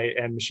AI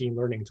and machine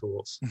learning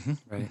tools.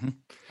 Right.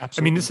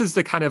 I mean, this is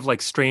the kind of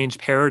like strange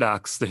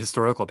paradox, the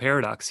historical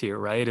paradox here,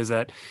 right? Is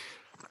that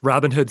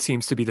Robinhood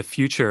seems to be the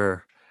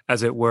future,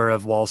 as it were,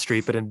 of Wall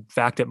Street, but in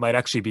fact, it might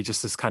actually be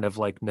just this kind of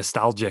like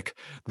nostalgic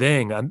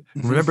thing.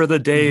 Remember the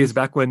days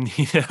back when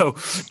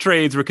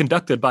trades were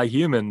conducted by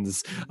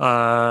humans.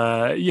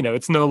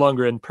 It's no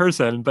longer in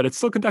person, but it's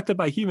still conducted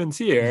by humans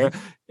here.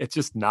 It's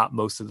just not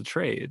most of the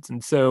trades.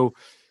 And so,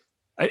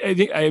 I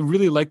think I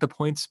really like the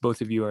points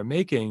both of you are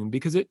making,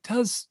 because it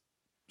does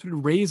sort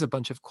of raise a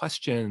bunch of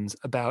questions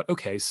about,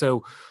 okay,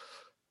 so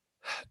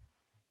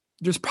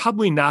there's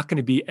probably not going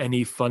to be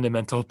any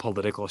fundamental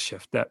political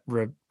shift that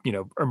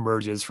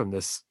emerges from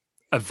this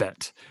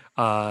event.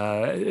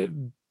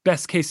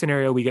 Best case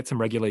scenario, we get some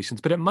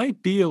regulations, but it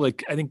might be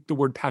like, I think the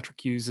word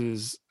Patrick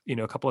uses,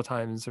 a couple of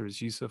times, or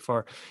has used so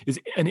far, is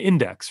an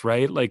index,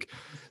 right? Like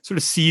sort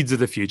of seeds of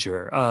the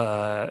future,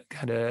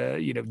 kind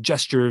of,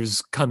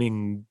 gestures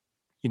coming,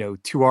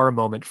 to our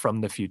moment from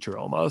the future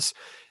almost.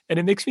 And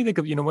it makes me think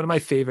of, one of my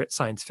favorite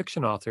science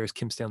fiction authors,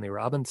 Kim Stanley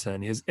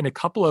Robinson, is in a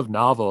couple of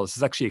novels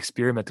has actually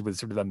experimented with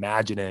sort of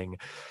imagining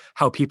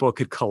how people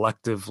could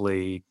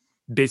collectively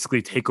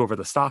basically take over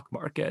the stock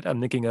market.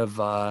 I'm thinking of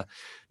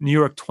New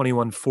York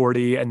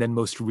 2140, and then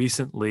most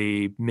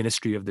recently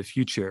Ministry of the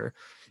Future.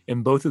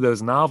 In both of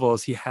those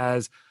novels, he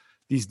has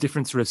these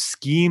different sort of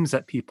schemes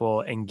that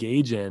people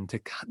engage in to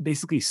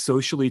basically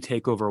socially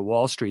take over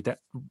Wall Street that,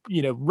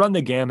 run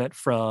the gamut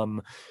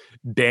from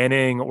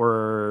banning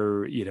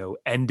or,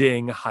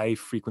 ending high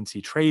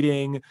frequency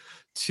trading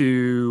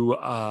to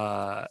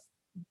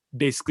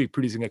basically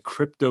producing a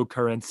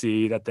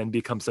cryptocurrency that then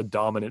becomes a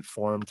dominant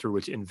form through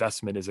which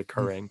investment is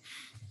occurring,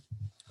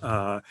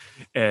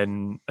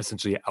 and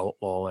essentially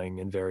outlawing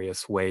in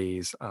various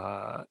ways,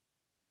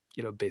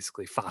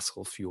 basically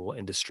fossil fuel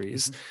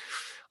industries.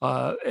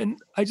 And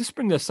I just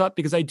bring this up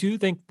because I do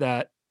think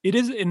that it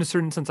is, in a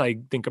certain sense, I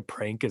think a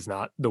prank is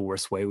not the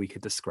worst way we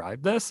could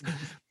describe this,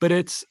 but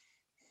it's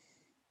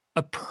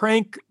a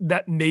prank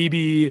that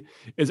maybe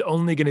is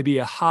only going to be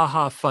a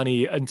ha-ha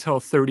funny until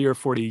 30 or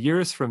 40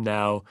 years from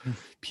now.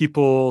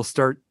 People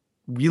start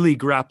really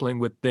grappling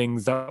with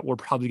things that we're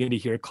probably going to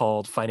hear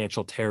called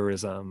financial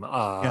terrorism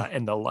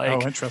and the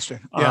like. Oh, interesting.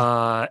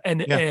 Yeah.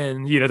 And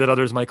that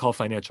others might call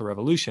financial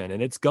revolution.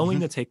 And it's going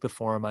to take the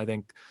form, I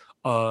think,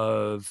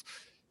 of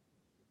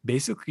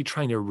basically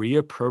trying to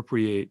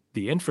reappropriate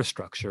the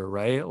infrastructure,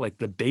 right? Like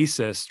the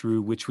basis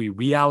through which we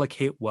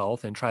reallocate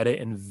wealth and try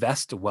to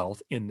invest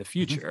wealth in the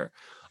future,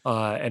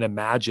 and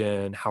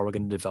imagine how we're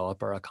going to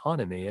develop our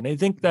economy. And I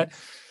think that,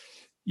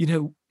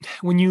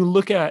 when you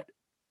look at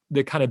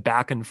the kind of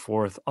back and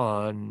forth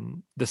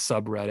on the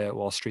subreddit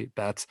Wall Street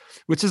Bets,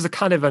 which is a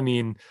kind of,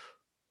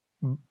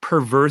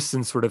 perverse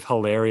and sort of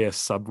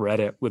hilarious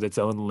subreddit with its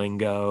own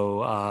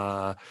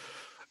lingo,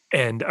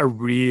 and a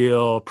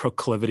real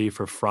proclivity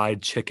for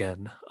fried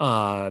chicken,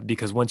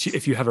 because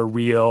if you have a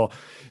real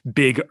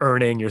big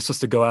earning, you're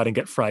supposed to go out and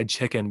get fried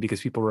chicken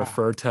because people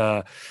refer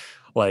to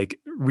like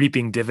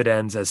reaping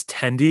dividends as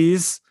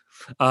tendies,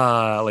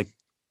 like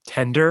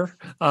tender,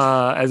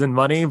 as in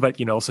money, but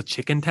also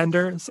chicken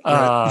tenders.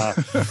 Right.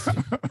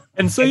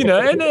 And so,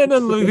 and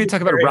then we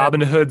talk about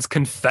Robinhood's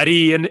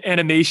confetti and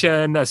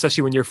animation,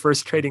 especially when you're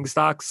first trading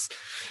stocks.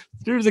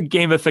 There's a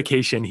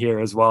gamification here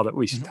as well that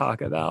we should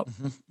talk about.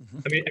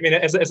 I mean,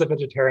 as a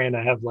vegetarian,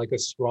 I have like a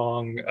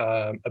strong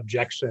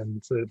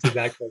objection to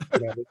that,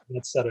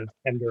 that set of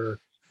tender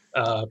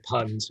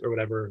puns or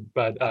whatever.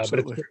 But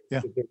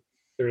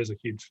there is a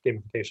huge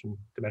gamification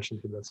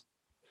dimension to this.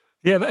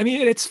 Yeah, but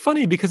it's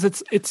funny because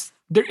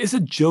there is a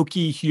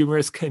jokey,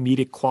 humorous,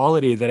 comedic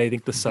quality that I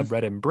think the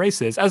subreddit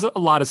embraces, as a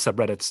lot of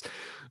subreddits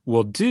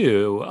will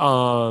do.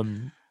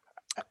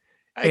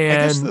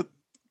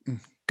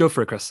 Go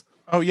for it, Chris.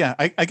 Oh yeah,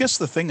 I guess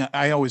the thing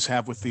I always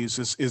have with these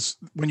is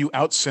when you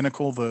out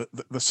cynical the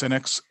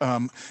cynics,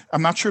 I'm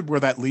not sure where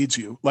that leads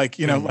you. Like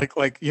the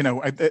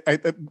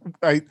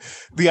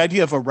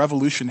idea of a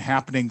revolution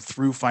happening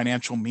through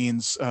financial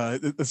means,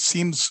 it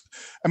seems.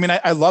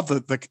 I love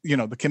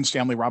the Kim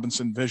Stanley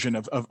Robinson vision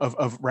of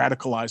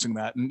radicalizing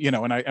that,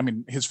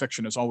 and his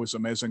fiction is always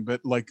amazing,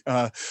 but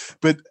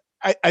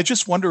I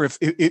just wonder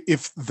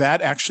if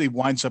that actually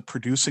winds up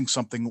producing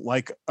something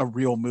like a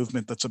real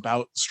movement that's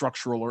about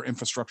structural or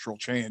infrastructural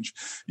change.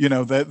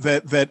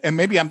 And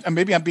maybe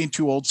I'm being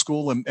too old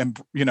school and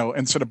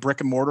sort of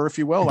brick and mortar, if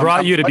you will.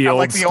 Brought you to be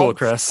old school,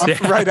 Chris.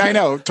 Right, I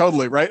know,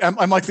 totally right.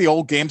 I'm like the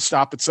old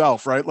GameStop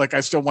itself, right? Like I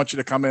still want you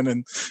to come in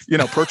and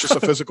purchase a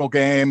physical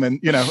game, and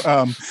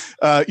I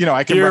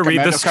can here,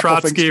 read this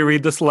Trotsky,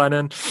 read this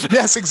Lenin.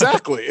 Yes,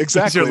 exactly. It's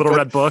your little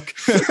red book.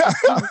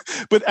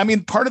 But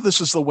part of this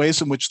is the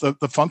ways in which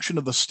the function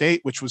of the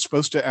state, which was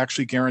supposed to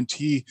actually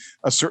guarantee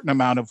a certain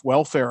amount of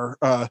welfare,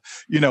 has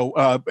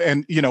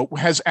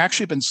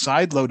actually been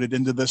sideloaded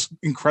into this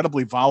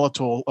incredibly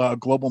volatile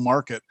global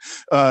market.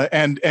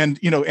 And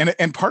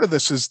part of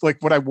this is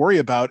like what I worry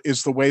about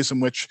is the ways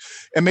in which,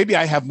 and maybe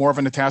I have more of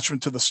an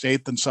attachment to the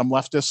state than some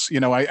leftists.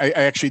 I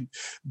actually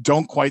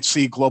don't quite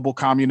see global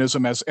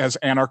communism as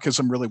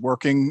anarchism really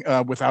working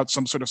without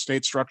some sort of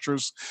state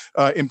structures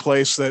in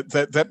place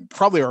that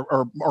probably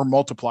are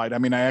multiplied. I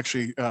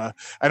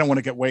don't want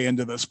to get way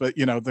into this, but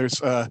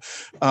there's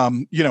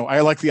I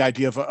like the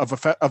idea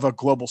of a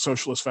global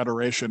socialist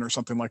federation or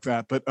something like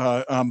that. But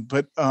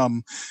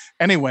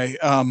anyway,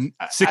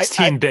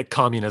 16-bit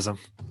communism.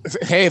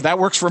 Hey, that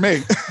works for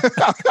me.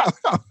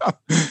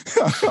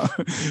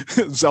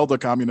 Zelda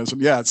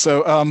communism, yeah.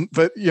 So,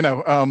 but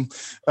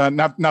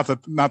not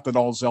that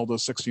all Zelda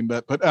is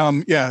 16-bit, but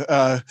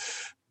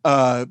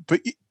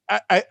but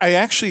I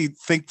actually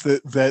think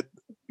that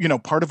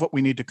part of what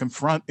we need to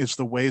confront is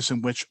the ways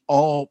in which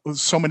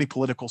so many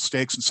political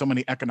stakes and so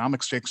many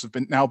economic stakes have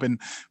been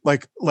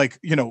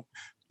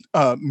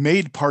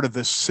made part of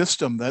this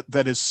system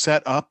that is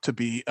set up to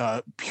be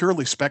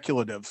purely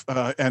speculative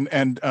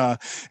and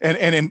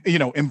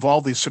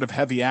involve these sort of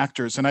heavy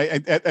actors. And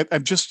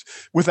I'm just,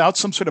 without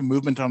some sort of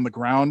movement on the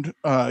ground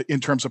in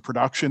terms of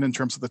production, in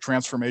terms of the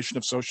transformation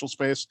of social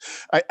space,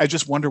 I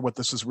just wonder what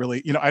this is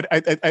really.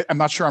 I'm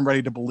not sure I'm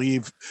ready to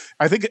believe.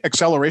 I think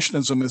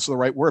accelerationism is the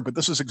right word, but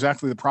this is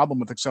exactly the problem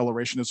with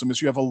accelerationism: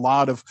 is you have a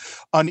lot of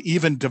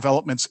uneven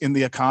developments in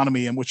the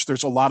economy in which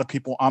there's a lot of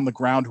people on the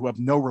ground who have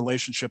no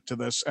relationship to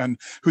this, and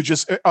who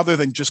just, other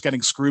than just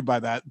getting screwed by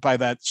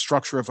that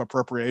structure of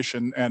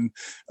appropriation, and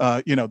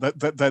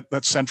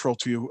that's central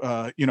to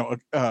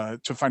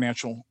to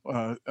financial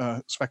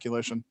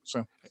speculation.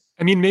 So,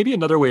 I mean, maybe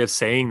another way of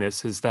saying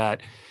this is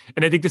that,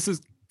 and I think this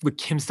is what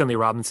Kim Stanley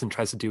Robinson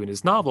tries to do in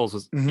his novels,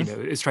 is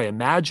is try to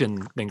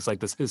imagine things like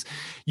this. Is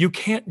you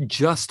can't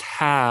just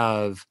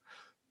have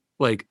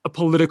like a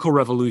political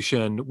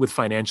revolution with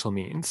financial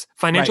means.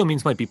 Financial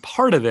means might be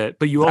part of it,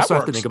 but you also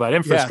have to think about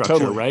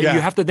infrastructure, right? Yeah. You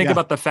have to think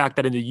about the fact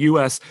that in the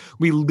US,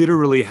 we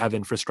literally have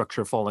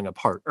infrastructure falling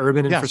apart,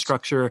 urban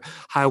infrastructure,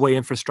 highway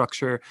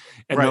infrastructure,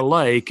 and the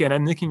like. And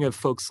I'm thinking of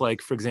folks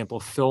like, for example,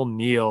 Phil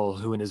Neal,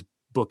 who in his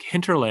book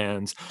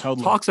Hinterlands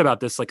talks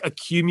about this like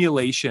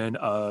accumulation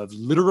of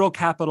literal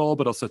capital,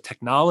 but also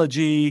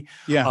technology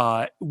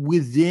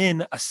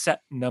within a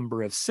set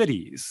number of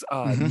cities,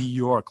 New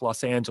York,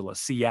 Los Angeles,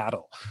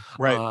 Seattle,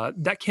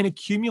 that can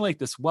accumulate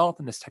this wealth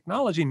and this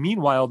technology.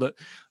 Meanwhile, the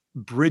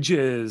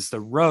bridges, the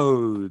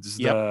roads,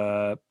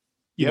 the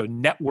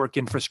network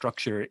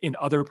infrastructure in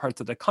other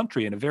parts of the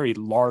country, in a very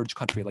large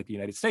country like the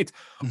United States,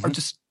 are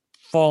just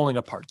falling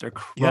apart. They're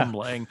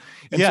crumbling.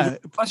 And so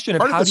the question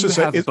of how do you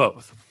have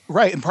both?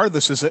 Right. And part of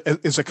this is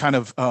a kind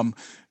of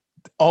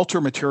alter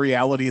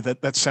materiality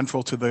that's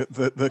central to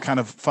the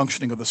kind of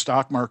functioning of the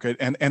stock market,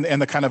 and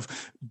the kind of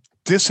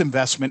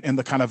disinvestment in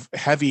the kind of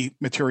heavy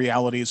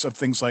materialities of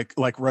things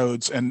like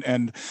roads and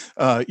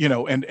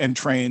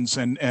trains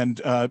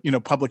and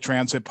public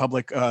transit,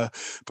 public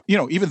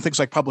even things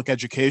like public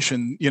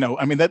education.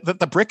 I mean, that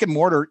the brick and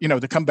mortar,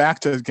 to come back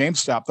to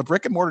GameStop, the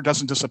brick and mortar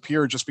doesn't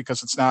disappear just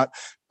because it's not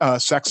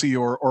sexy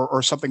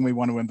or something we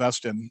want to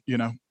invest in.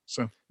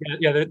 So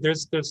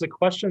there's a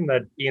question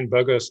that Ian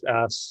Bogost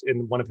asks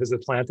in one of his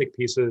Atlantic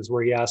pieces,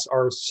 where he asks,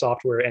 are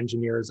software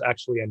engineers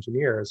actually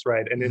engineers,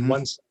 right? And in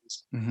one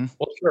sense,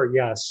 well, sure,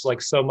 yes, like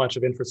so much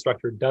of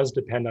infrastructure does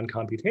depend on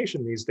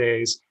computation these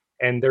days,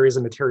 and there is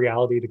a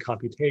materiality to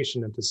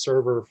computation and to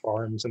server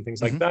farms and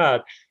things like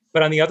that.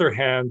 But on the other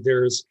hand,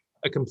 there's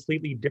a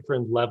completely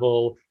different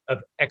level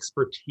of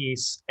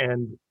expertise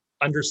and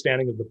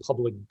understanding of the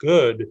public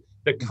good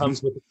that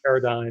comes with the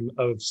paradigm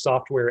of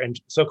software and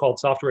so-called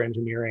software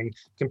engineering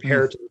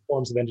compared to the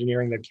forms of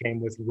engineering that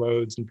came with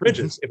roads and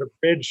bridges. If a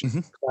bridge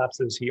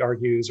collapses, he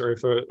argues, or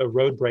if a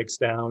road breaks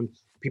down,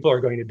 people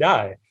are going to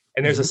die.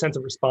 And there's a sense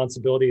of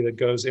responsibility that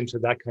goes into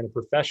that kind of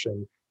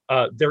profession.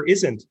 There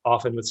isn't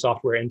often with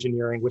software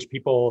engineering, which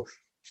people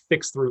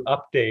fix through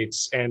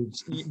updates, and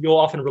you'll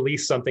often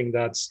release something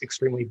that's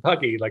extremely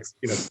buggy, like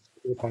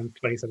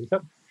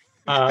 2077.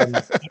 Out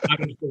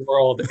into the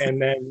world,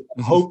 and then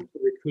hope to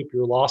recoup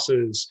your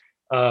losses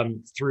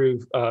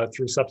through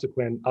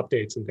subsequent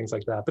updates and things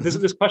like that. But this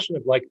is this question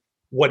of like,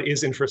 what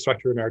is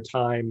infrastructure in our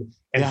time,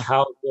 and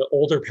how the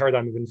older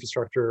paradigm of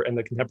infrastructure and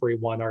the contemporary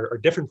one are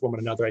different from one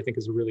another, I think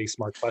is a really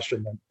smart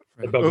question.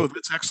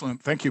 That's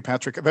excellent. Thank you,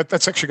 Patrick.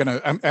 That's actually going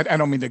to, I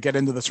don't mean to get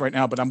into this right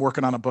now, but I'm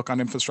working on a book on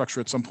infrastructure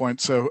at some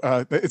point. So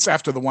it's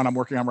after the one I'm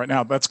working on right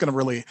now. That's going to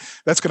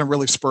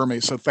really spur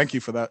me. So thank you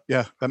for that.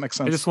 Yeah, that makes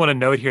sense. I just want to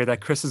note here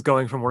that Chris is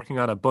going from working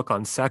on a book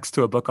on sex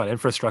to a book on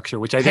infrastructure,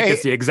 which I think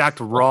is the exact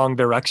wrong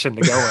direction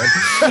to go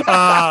in.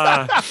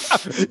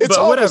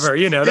 But whatever,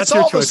 that's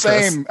your choice.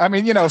 Same. I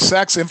mean,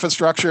 sex,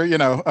 infrastructure,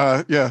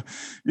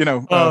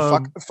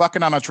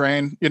 fucking on a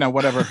train,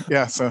 whatever.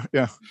 Yeah. So,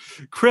 yeah.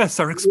 Chris,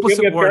 our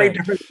explicit warning.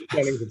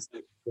 Yes.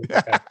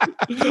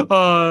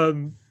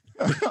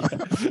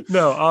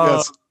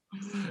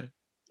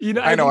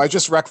 I know. I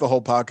just wrecked the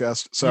whole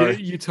podcast.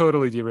 Sorry. You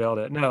totally derailed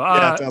it. No,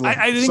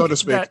 I think so to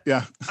speak.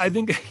 I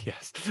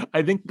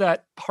think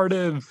that part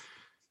of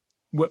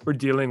what we're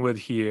dealing with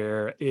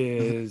here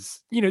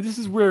is, this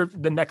is where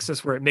the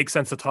nexus where it makes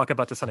sense to talk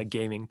about this on a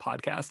gaming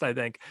podcast, I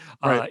think,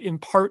 in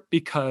part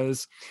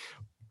because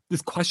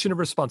this question of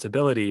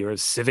responsibility or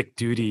civic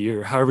duty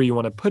or however you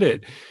want to put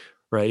it,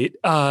 right?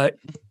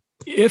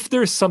 If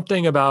there's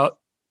something about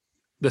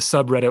the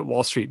subreddit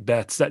Wall Street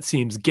Bets that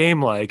seems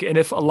game-like, and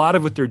if a lot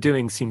of what they're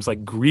doing seems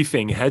like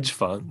griefing hedge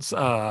funds,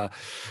 and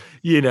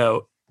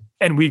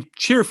we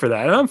cheer for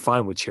that. And I'm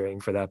fine with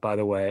cheering for that, by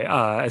the way,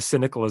 as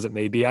cynical as it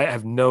may be. I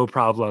have no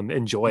problem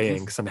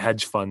enjoying some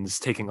hedge funds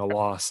taking a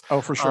loss.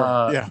 Oh, for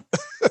sure. Yeah.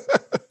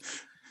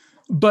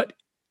 But,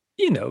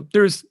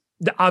 there's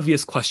the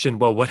obvious question,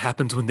 well, what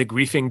happens when the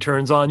griefing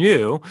turns on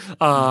you?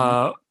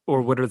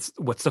 Or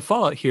what's the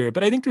fallout here?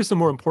 But I think there's a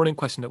more important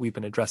question that we've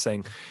been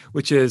addressing,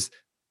 which is,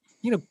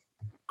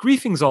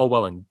 griefing's all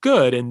well and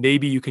good, and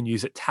maybe you can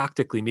use it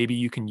tactically. Maybe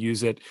you can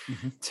use it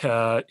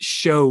to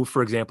show,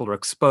 for example, or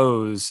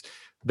expose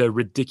the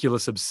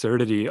ridiculous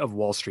absurdity of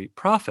Wall Street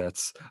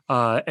profits.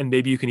 And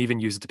maybe you can even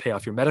use it to pay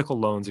off your medical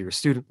loans or your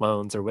student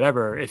loans or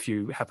whatever, if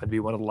you happen to be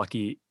one of the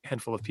lucky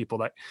handful of people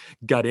that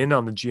got in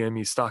on the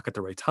GME stock at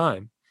the right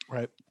time.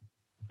 Right.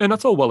 And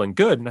that's all well and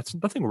good. And that's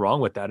nothing wrong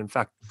with that. In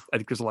fact, I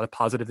think there's a lot of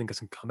positive things that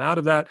can come out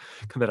of that,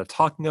 come out of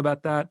talking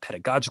about that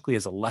pedagogically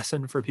as a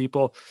lesson for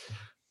people.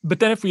 But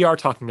then if we are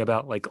talking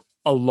about like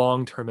a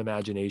long-term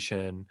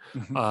imagination,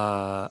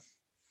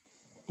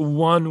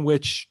 one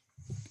which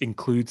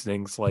includes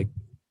things like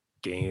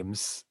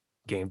games,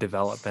 game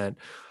development,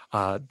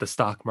 the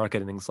stock market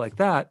and things like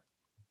that,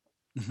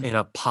 in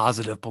a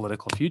positive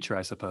political future,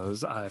 I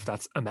suppose, if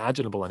that's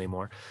imaginable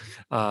anymore,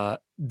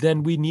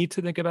 then we need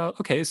to think about,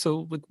 okay,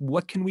 so like,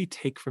 what can we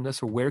take from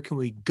this, or where can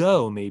we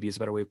go, maybe is a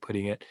better way of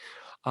putting it,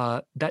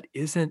 that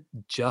isn't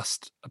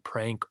just a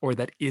prank, or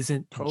that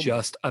isn't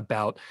just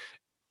about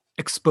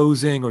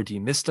exposing or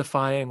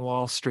demystifying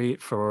Wall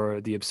Street for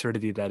the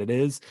absurdity that it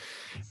is.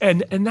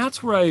 And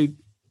that's where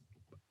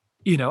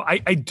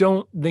I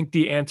don't think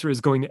the answer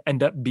is going to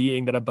end up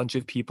being that a bunch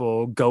of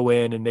people go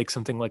in and make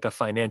something like a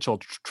financial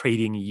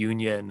trading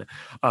union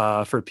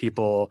for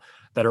people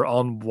that are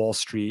on Wall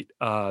Street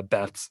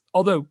bets.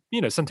 Although,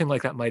 something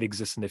like that might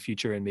exist in the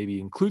future and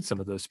maybe include some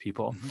of those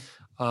people.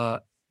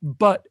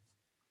 But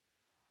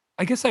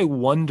I guess I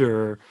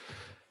wonder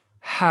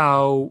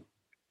how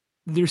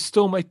there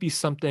still might be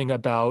something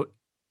about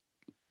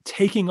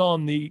taking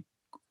on the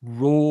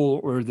role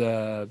or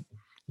the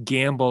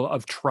gamble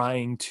of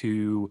trying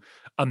to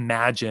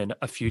imagine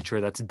a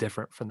future that's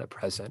different from the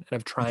present, and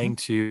of trying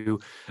to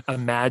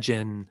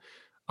imagine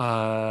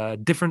a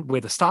different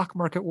way the stock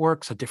market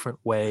works, a different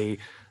way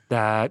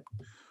that,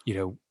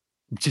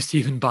 just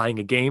even buying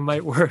a game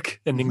might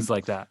work, and things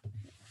like that.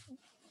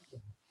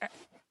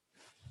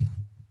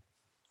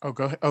 Oh,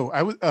 go ahead. Oh,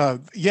 I was,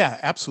 yeah,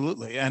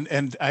 absolutely.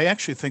 And I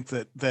actually think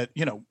that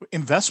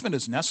investment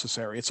is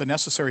necessary. It's a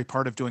necessary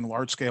part of doing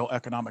large scale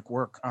economic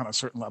work on a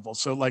certain level.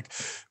 So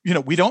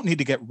we don't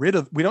need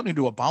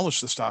to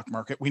abolish the stock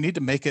market. We need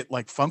to make it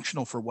like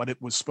functional for what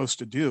it was supposed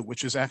to do,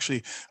 which is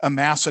actually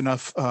amass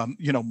enough,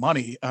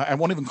 money. I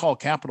won't even call it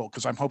capital,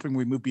 because I'm hoping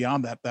we move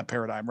beyond that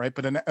paradigm, right?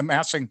 But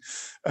amassing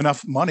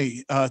enough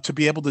money to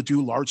be able to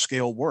do large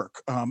scale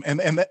work.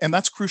 And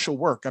that's crucial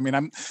work. I mean,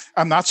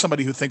 I'm not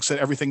somebody who thinks that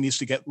everything needs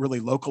to get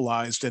really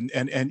localized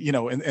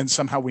and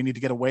somehow we need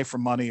to get away from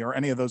money or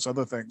any of those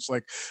other things.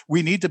 Like,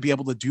 we need to be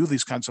able to do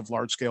these kinds of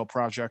large scale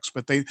projects,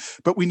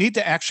 but we need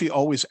to actually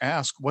always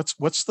ask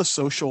what's the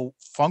social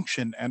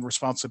function and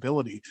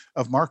responsibility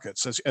of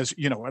markets, as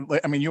you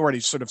already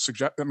sort of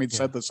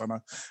said this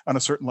on a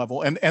certain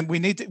level, and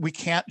we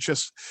can't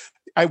just.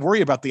 I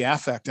worry about the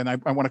affect, and I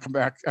want to come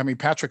back. I mean,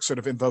 Patrick sort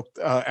of invoked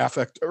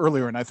affect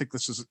earlier, and I think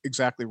this is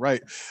exactly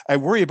right. I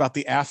worry about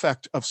the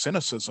affect of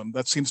cynicism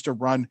that seems to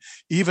run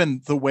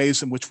even the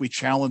ways in which we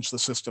challenge the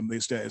system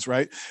these days,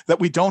 right? That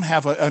we don't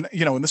have and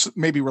this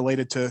may be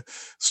related to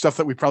stuff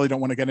that we probably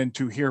don't want to get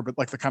into here, but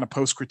like the kind of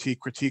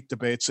post-critique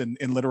debates in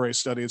literary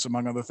studies,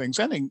 among other things,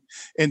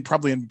 and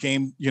probably in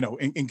game,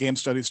 in game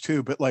studies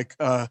too. But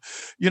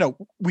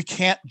we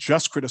can't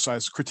just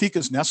criticize. Critique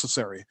is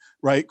necessary,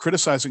 right?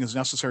 Criticizing is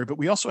necessary,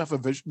 but we also have a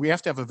vision. We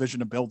have to have a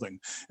vision of building,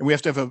 and we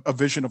have to have a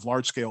vision of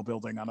large scale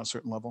building on a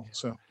certain level.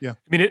 So, yeah. I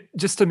mean,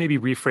 just to maybe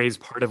rephrase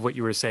part of what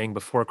you were saying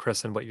before,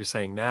 Chris, and what you're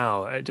saying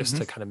now, just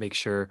to kind of make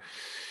sure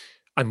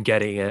I'm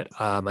getting it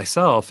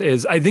myself,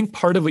 is I think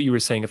part of what you were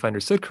saying, if I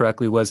understood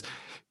correctly, was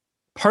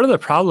part of the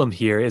problem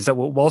here is that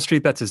what Wall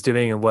Street Bets is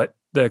doing, and what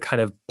the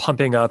kind of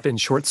pumping up and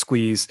short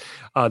squeeze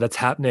that's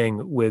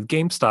happening with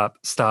GameStop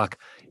stock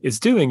is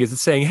doing, is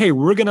it's saying, hey,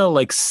 we're going to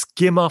like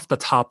skim off the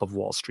top of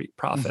Wall Street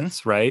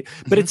profits, right?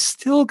 But it's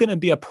still going to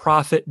be a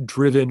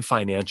profit-driven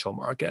financial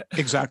market.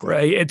 Exactly.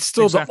 Right? It's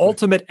still the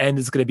ultimate end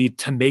is going to be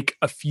to make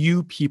a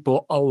few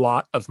people a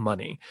lot of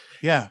money.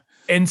 Yeah.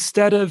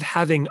 Instead of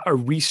having a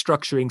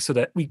restructuring so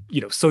that we,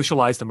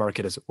 socialize the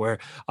market, as it were,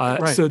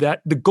 so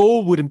that the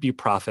goal wouldn't be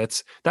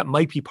profits. That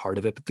might be part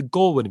of it, but the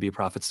goal wouldn't be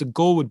profits. The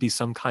goal would be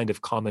some kind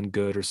of common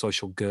good or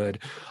social good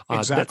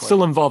that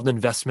still involved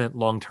investment,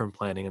 long-term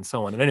planning, and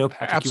so on. And I know,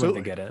 Patrick, you wanted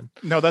to get in.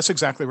 No, that's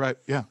exactly right.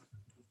 Yeah.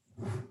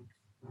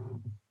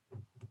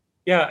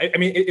 Yeah, I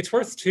mean, it's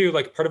worth too,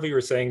 like part of what you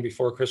were saying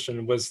before,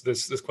 Christian, was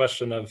this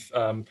question of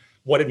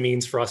what it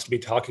means for us to be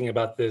talking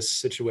about this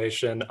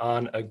situation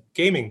on a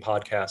gaming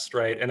podcast,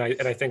 right? And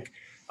I think,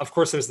 of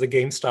course, there's the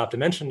GameStop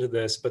dimension to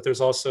this, but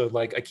there's also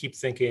like, I keep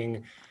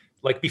thinking,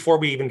 like before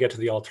we even get to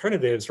the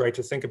alternatives, right,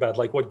 to think about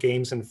like what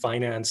games and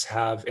finance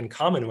have in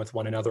common with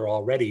one another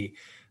already.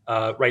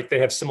 Right, they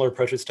have similar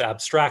approaches to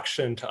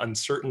abstraction, to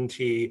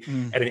uncertainty.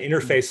 At an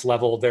interface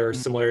level, there are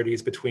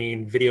similarities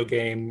between video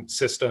game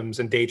systems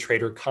and day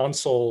trader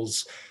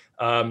consoles.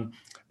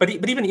 But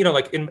even,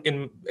 like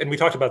and we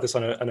talked about this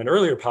on an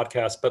earlier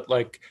podcast, but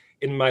like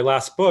in my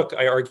last book,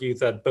 I argued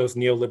that both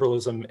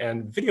neoliberalism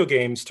and video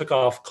games took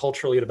off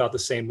culturally at about the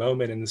same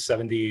moment in the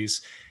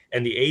 70s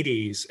and the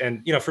 80s.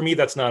 And, for me,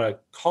 that's not a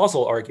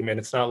causal argument.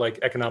 It's not like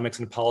economics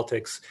and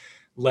politics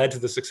led to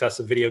the success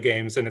of video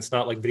games, and it's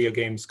not like video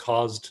games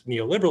caused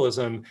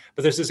neoliberalism,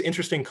 but there's this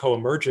interesting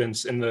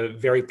co-emergence in the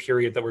very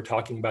period that we're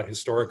talking about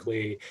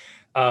historically.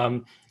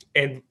 And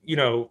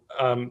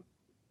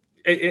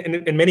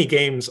many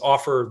games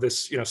offer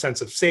this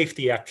sense of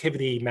safety,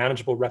 activity,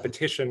 manageable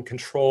repetition,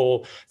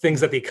 control,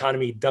 things that the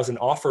economy doesn't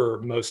offer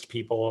most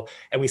people.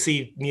 And we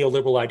see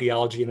neoliberal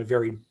ideology in a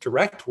very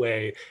direct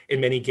way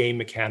in many game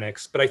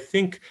mechanics. But I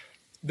think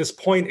this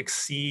point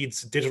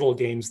exceeds digital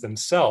games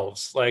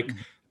themselves. Like,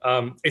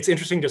 it's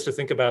interesting just to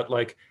think about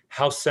like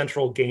how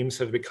central games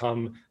have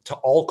become to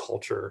all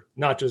culture,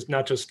 not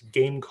just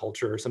game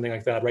culture or something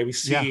like that, right? We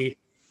see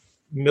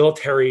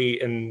military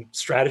and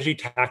strategy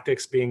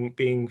tactics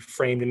being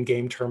framed in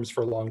game terms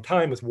for a long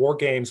time, with war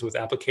games, with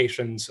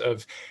applications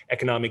of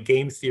economic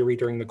game theory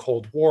during the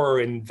Cold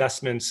War,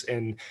 investments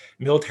in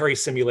military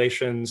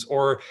simulations,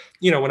 or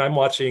when I'm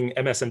watching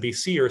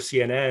MSNBC or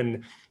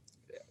CNN,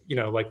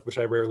 like, which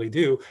I rarely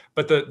do,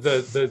 but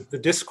the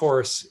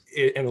discourse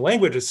and the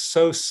language is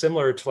so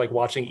similar to like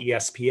watching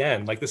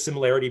ESPN. Like the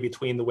similarity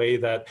between the way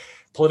that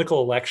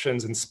political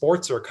elections and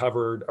sports are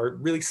covered are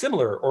really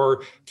similar.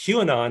 Or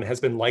QAnon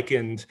has been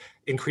likened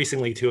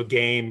increasingly to a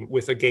game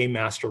with a game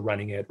master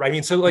running it, right? I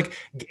mean, so like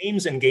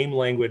games and game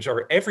language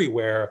are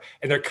everywhere,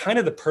 and they're kind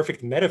of the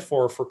perfect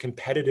metaphor for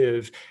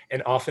competitive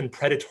and often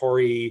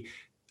predatory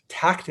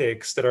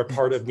tactics that are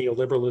part of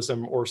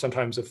neoliberalism or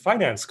sometimes of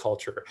finance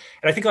culture.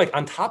 And I think like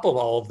on top of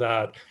all of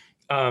that,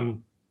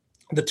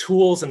 the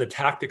tools and the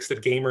tactics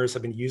that gamers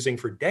have been using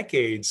for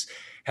decades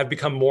have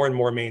become more and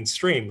more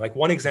mainstream. Like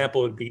one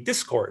example would be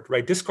Discord,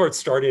 right? Discord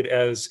started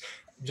as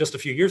just a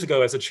few years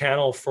ago as a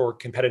channel for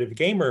competitive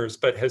gamers,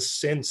 but has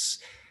since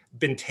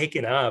been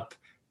taken up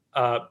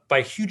by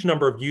a huge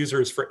number of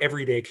users for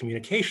everyday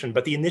communication,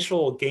 but the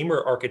initial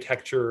gamer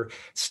architecture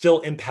still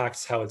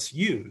impacts how it's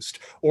used.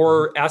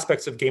 Or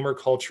aspects of gamer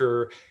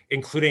culture,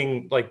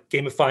 including like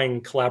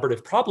gamifying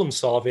collaborative problem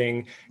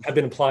solving, have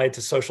been applied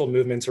to social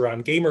movements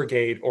around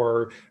Gamergate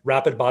or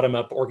rapid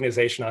bottom-up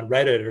organization on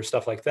Reddit or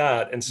stuff like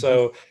that. And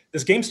so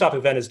this GameStop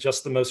event is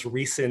just the most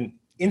recent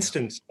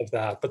instance of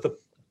that. But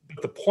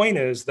the point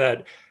is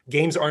that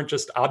games aren't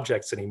just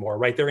objects anymore,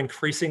 right? They're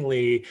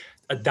increasingly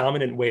a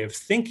dominant way of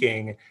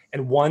thinking,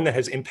 and one that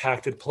has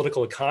impacted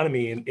political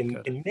economy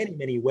in many,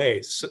 many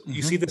ways. So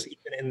you see this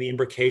even in the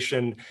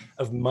imbrication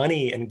of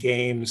money and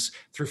games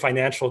through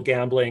financial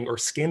gambling or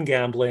skin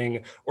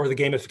gambling, or the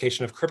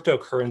gamification of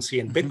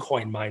cryptocurrency and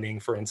Bitcoin mining,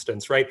 for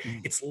instance, right?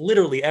 It's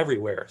literally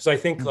everywhere. So I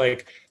think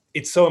like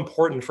it's so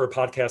important for a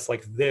podcast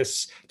like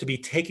this to be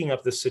taking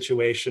up this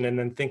situation and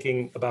then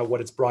thinking about what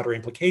its broader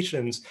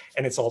implications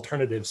and its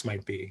alternatives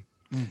might be.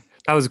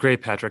 That was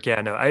great, Patrick.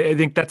 Yeah, no, I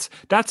think that's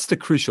the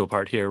crucial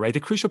part here, right?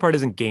 The crucial part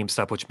isn't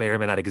GameStop, which may or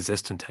may not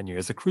exist in 10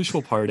 years. The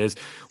crucial part is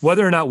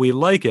whether or not we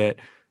like it,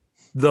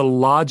 the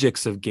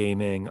logics of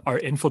gaming are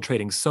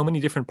infiltrating so many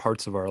different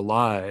parts of our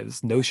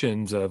lives,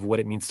 notions of what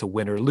it means to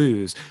win or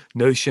lose,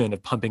 notion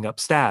of pumping up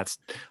stats,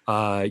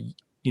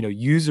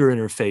 user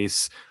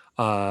interface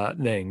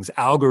things,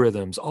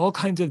 algorithms, all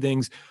kinds of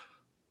things,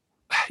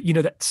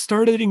 that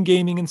started in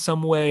gaming in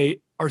some way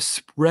are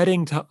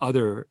spreading to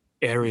other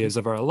areas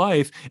of our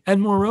life.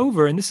 And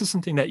moreover, and this is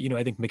something that,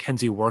 I think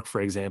Mackenzie Work,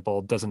 for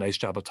example, does a nice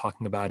job of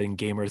talking about in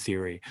gamer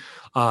theory.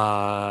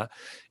 And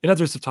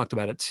others have talked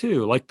about it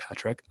too, like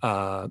Patrick.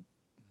 But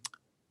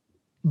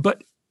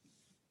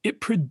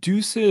it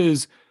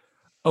produces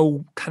a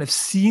kind of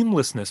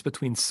seamlessness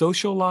between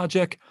social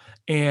logic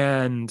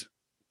and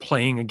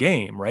playing a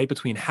game, right?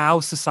 Between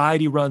how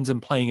society runs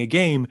and playing a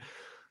game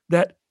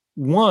that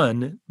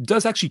one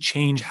does actually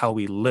change how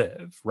we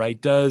live, right?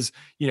 Does,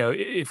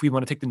 if we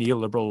want to take the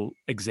neoliberal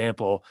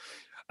example,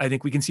 I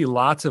think we can see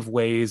lots of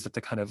ways that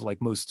the kind of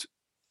like most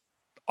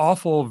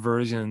awful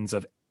versions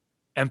of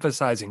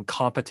emphasizing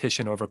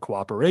competition over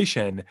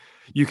cooperation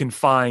you can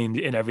find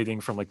in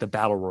everything from like the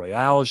battle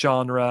royale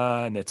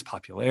genre and its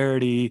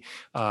popularity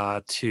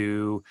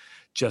to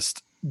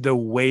just the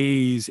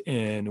ways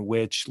in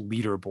which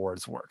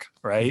leaderboards work,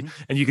 right?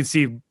 And you can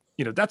see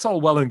that's all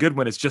well and good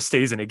when it just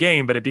stays in a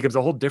game, but it becomes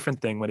a whole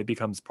different thing when it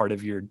becomes part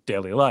of your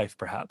daily life,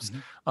 perhaps.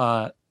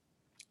 So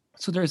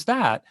there's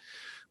that,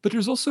 but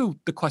there's also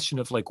the question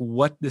of like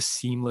what the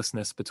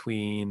seamlessness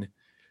between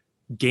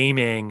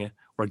gaming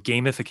or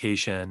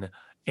gamification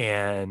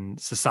and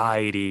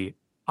society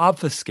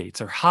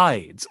obfuscates or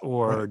hides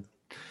or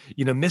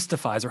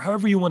mystifies, or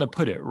however you want to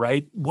put it,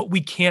 right? What we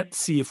can't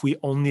see if we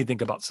only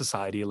think about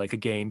society like a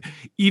game,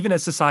 even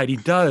as society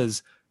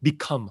does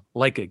become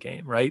like a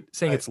game, right?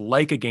 Saying it's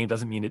like a game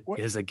doesn't mean it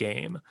is a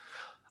game.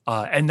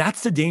 And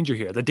that's the danger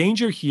here. The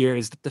danger here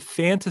is that the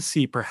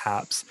fantasy,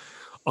 perhaps,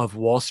 of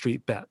Wall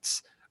Street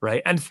bets,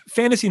 right? And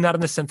fantasy not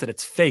in the sense that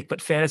it's fake,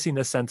 but fantasy in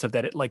the sense of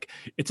that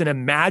it's an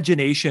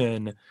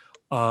imagination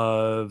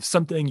of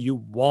something you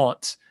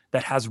want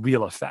that has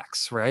real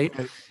effects, right?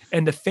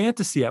 And the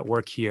fantasy at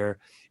work here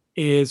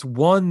is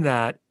one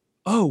that,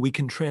 we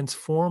can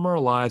transform our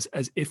lives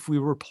as if we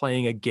were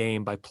playing a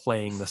game by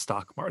playing the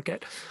stock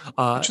market.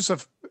 Which is a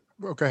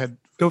Oh, go ahead.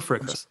 Go for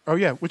it, Chris. Oh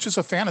yeah, which is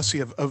a fantasy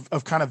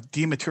of kind of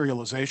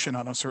dematerialization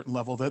on a certain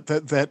level. That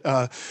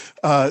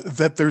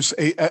there's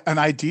an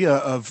idea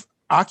of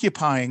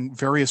occupying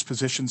various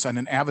positions in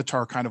an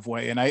avatar kind of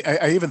way. And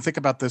I even think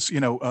about this,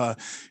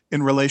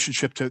 in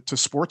relationship to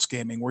sports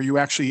gaming, where you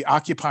actually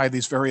occupy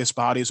these various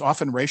bodies,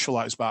 often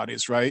racialized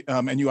bodies, right?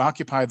 And you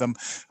occupy them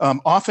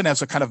often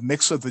as a kind of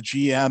mix of the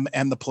GM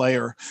and the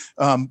player.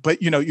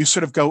 But you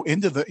sort of go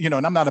into the,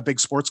 and I'm not a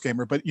big sports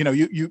gamer, but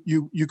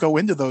you go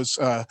into those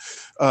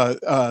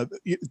to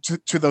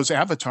those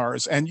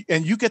avatars, and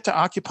you get to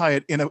occupy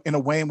it in a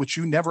way in which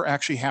you never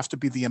actually have to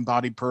be the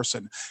embodied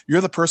person.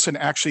 You're the person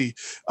actually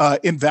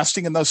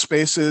investing in those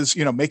spaces,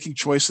 making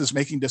choices,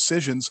 making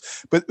decisions.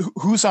 But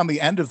who's on the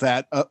end of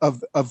that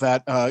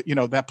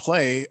that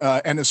play,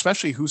 and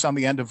especially who's on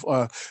the end of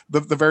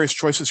the various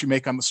choices you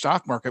make on the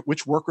stock market?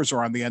 Which workers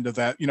are on the end of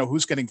that?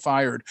 Who's getting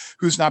fired?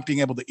 Who's not being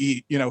able to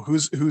eat?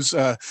 Who's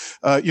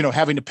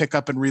having to pick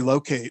up and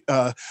relocate?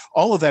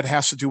 All of that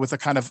has to do with a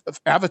kind of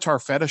avatar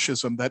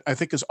fetishism that I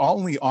think is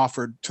only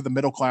offered to the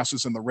middle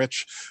classes and the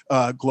rich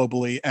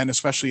globally, and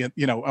especially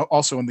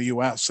also in the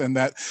U.S. And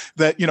that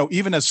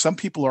even as some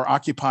people are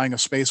occupying a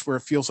space where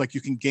it feels like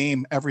you can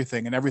game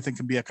everything and everything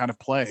can be a kind of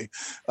play,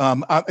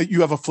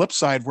 you have a flip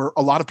side where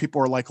a lot of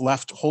people are like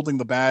left holding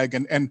the bag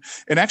and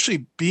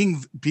actually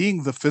being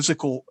the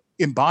physical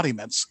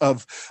embodiments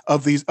of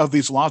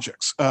these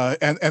logics,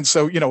 and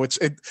so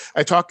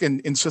I talk in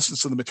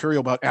Insistence of the Material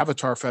about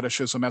avatar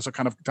fetishism as a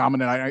kind of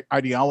dominant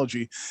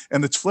ideology,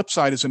 and its flip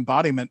side is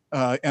embodiment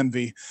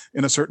envy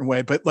in a certain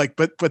way. But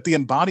the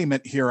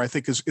embodiment here, I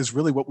think, is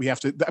really what we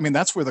have to. I mean,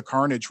 that's where the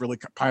carnage really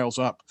piles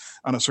up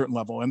on a certain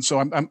level, and so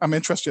I'm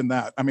interested in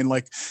that. I mean,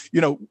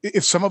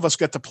 if some of us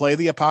get to play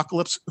the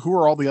apocalypse, who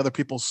are all the other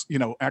people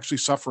actually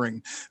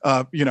suffering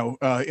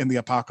in the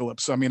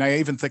apocalypse? I mean, I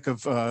even think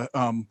of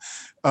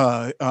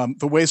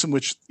the ways in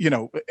which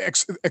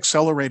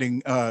accelerating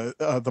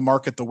the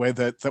market the way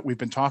that we've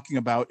been talking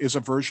about is a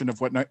version of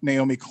what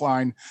Naomi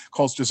Klein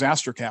calls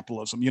disaster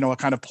capitalism. A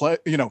kind of play,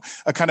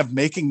 a kind of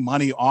making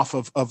money off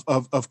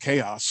of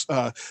chaos.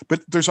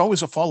 But there's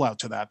always a fallout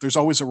to that. There's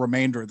always a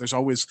remainder. There's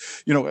always,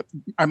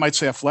 I might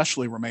say a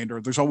fleshly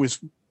remainder. There's always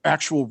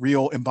actual,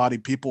 real,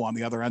 embodied people on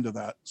the other end of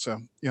that. So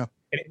yeah.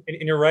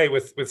 And you're right,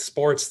 with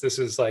sports, this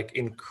is like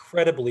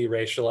incredibly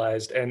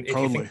racialized. And if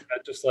you think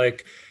about just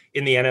like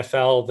in the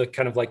NFL, the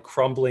kind of like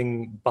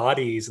crumbling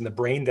bodies and the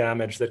brain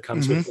damage that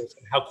comes with this,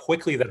 and how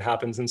quickly that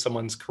happens in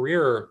someone's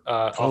career,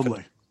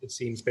 often it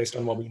seems, based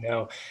on what we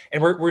know.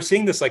 And we're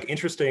seeing this like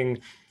interesting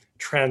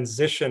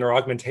transition or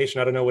augmentation,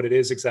 I don't know what it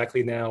is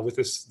exactly now, with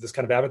this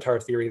kind of avatar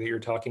theory that you're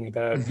talking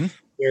about,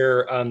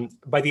 where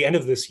by the end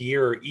of this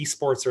year,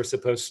 esports are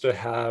supposed to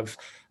have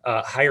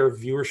higher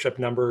viewership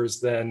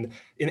numbers than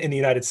in the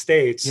United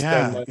States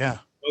than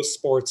most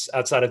sports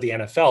outside of the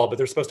NFL, but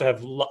they're supposed to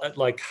have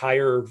like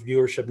higher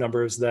viewership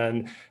numbers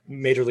than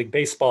Major League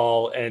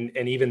Baseball and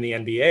even the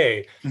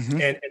NBA.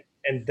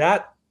 And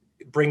that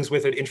brings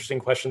with it interesting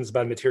questions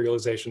about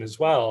materialization as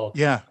well.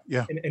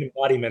 And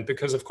embodiment,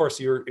 because of course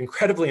you're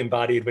incredibly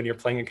embodied when you're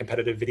playing a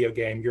competitive video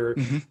game.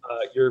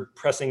 You're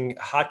pressing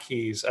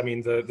hotkeys. I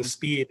mean, the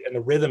speed and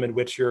the rhythm in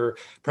which you're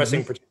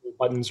pressing particular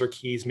buttons or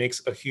keys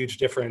makes a huge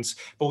difference.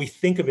 But we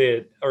think of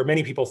it, or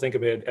many people think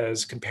of it,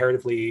 as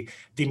comparatively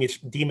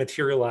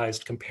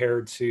dematerialized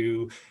compared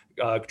to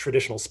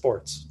traditional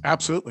sports.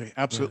 Absolutely.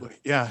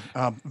 Yeah.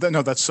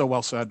 No, that's so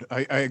well said.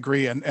 I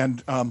agree.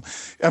 And I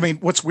mean,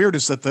 what's weird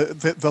is that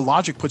the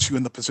logic puts you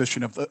in the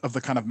position of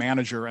the kind of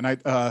manager, and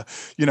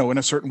in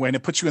a certain way, and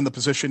it puts you in the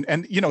position.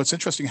 And it's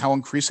interesting how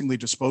increasingly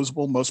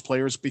disposable most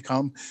players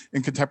become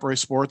in contemporary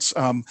sports.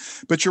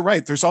 But you're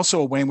right. There's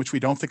also a way in which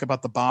we don't think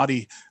about the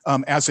body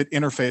as it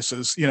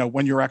interfaces.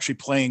 When you're actually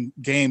playing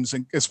games,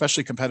 and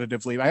especially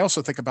competitively. I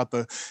also think about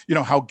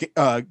how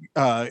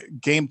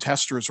game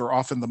testers are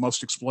often the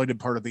most exploited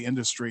part of the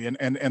industry,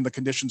 and the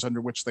conditions under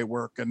which they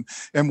work,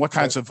 and what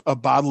kinds of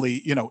bodily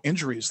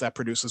injuries that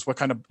produces, what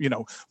kind of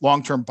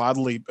long-term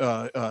bodily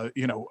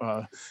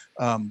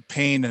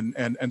pain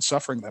and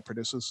suffering that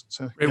produces.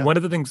 So one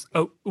of the things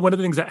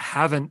that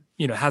hasn't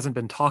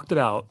been talked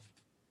about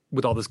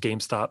with all this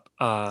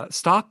GameStop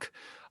stock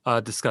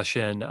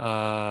discussion,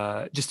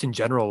 just in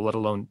general, let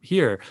alone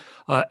here,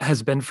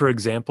 has been, for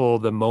example,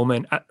 the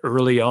moment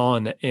early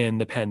on in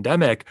the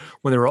pandemic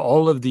when there were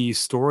all of these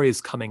stories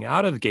coming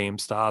out of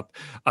GameStop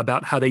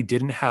about how they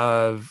didn't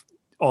have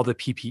all the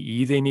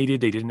PPE they needed.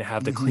 They didn't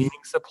have the cleaning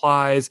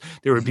supplies.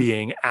 They were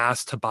being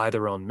asked to buy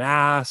their own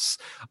masks,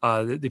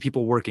 the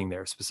people working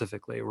there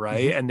specifically,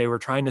 right? And they were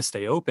trying to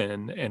stay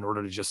open in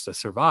order to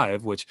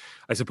survive, which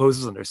I suppose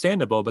is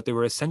understandable, but they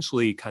were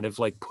essentially kind of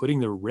like putting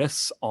the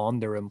risks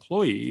on their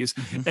employees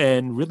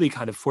and really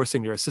kind of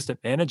forcing their assistant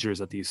managers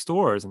at these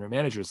stores and their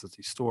managers at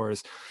these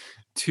stores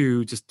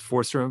to just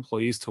force their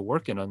employees to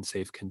work in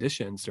unsafe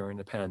conditions during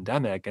the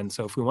pandemic. And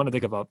so if we want to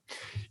think about,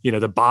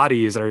 the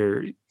bodies that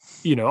are,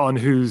 on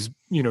who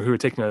are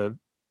taking a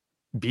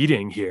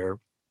beating here,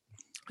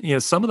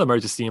 some of them are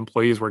just the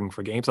employees working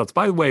for GameStops,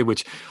 by the way,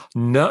 which a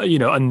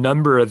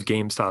number of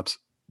GameStop's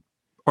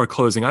are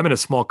closing. I'm in a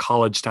small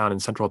college town in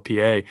central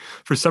PA.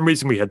 For some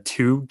reason, we had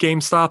 2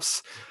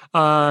 GameStops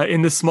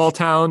in this small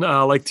town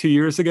like 2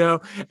 years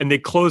ago, and they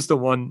closed the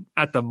one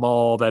at the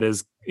mall that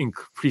is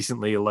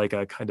increasingly like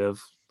a kind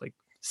of like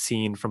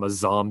scene from a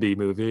zombie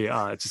movie.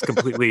 It's just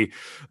completely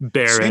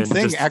barren. Same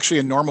thing, just, actually,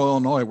 in Normal,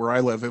 Illinois, where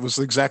I live. It was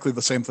exactly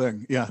the same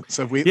thing. Yeah.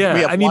 So we yeah,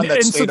 have I mean, one that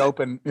and stayed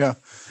open. Yeah.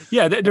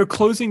 yeah, they're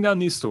closing down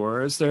these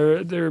stores.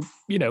 They're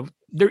you know,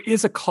 there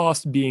is a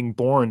cost being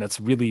borne that's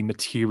really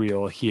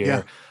material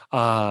Yeah.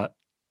 here.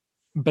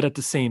 But at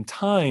the same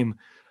time,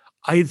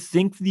 I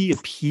think the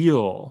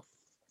appeal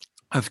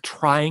of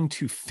trying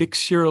to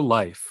fix your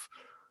life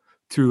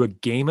through a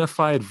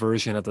gamified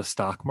version of the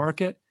stock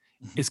market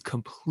Mhm. is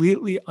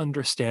completely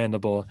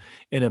understandable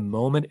in a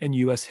moment in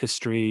US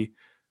history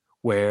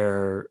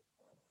where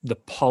the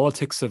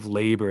politics of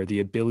labor, the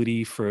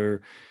ability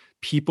for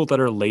people that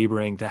are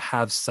laboring to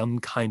have some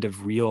kind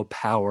of real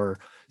power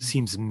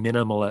seems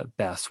minimal at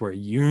best, where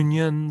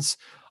unions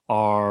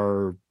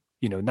are,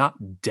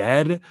 not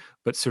dead,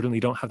 but certainly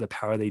don't have the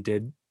power they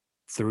did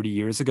 30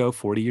 years ago,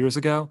 40 years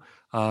ago,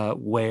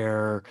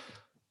 where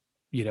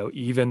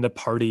even the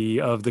party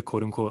of the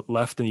quote unquote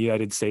left in the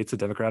United States, the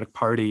Democratic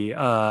Party,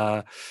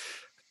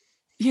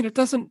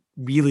 doesn't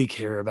really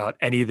care about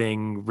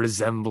anything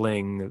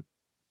resembling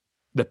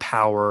the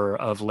power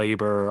of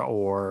labor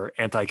or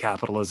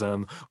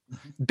anti-capitalism,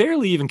 Mhm.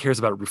 barely even cares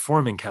about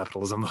reforming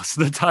capitalism most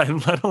of the time,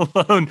 let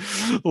alone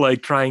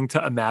like trying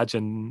to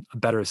imagine a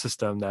better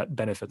system that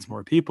benefits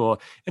more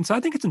people. And so I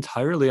think it's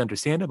entirely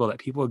understandable that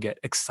people get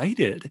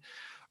excited,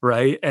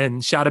 right?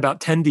 And shout about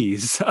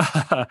tendies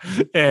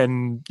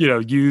and,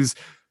 use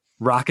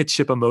rocket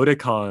ship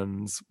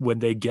emoticons when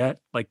they get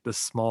like the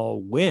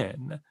small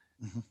win.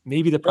 Mhm.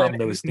 Maybe the Well, problem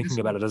though is thinking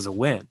about it as a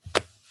win.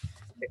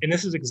 and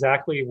this is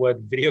exactly what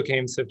video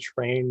games have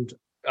trained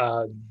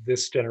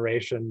this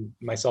generation,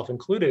 myself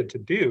included, to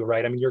do,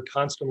 right? I mean, you're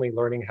constantly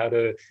learning how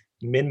to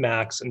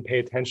min-max and pay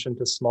attention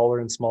to smaller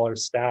and smaller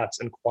stats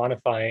and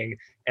quantifying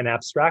and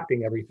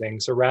abstracting everything.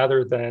 So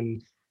rather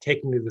than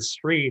taking to the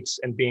streets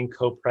and being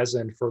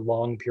co-present for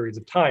long periods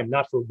of time,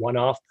 not for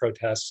one-off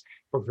protests,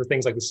 but for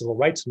things like the civil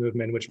rights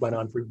movement, which went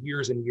on for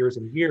years and years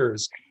and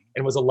years,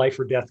 and was a life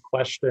or death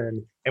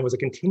question and was a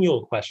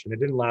continual question. It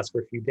didn't last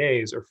for a few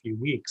days or a few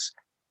weeks.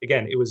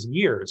 Again, it was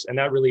years, and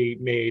that really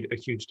made a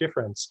huge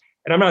difference.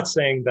 And I'm not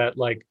saying that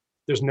like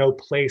there's no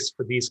place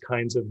for these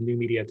kinds of new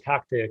media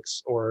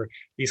tactics or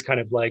these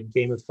kind of like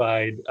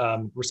gamified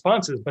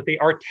responses, but they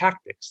are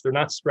tactics. They're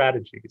not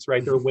strategies,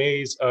 right? They're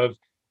ways of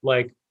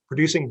like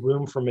producing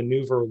room for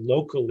maneuver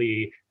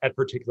locally at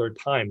particular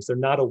times. They're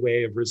not a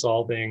way of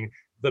resolving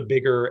the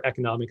bigger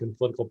economic and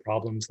political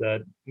problems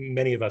that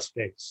many of us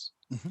face.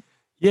 Mhm.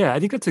 Yeah, I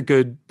think that's a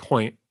good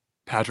point,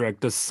 Patrick.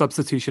 The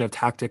substitution of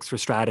tactics for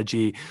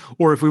strategy,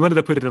 or if we wanted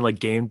to put it in like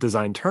game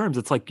design terms,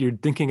 it's like you're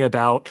thinking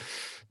about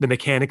the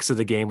mechanics of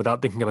the game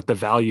without thinking about the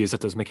values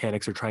that those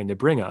mechanics are trying to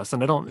bring us.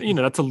 And I don't,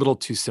 that's a little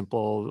too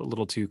simple, a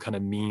little too kind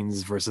of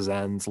means versus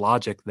ends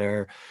logic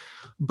there.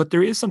 But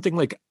there is something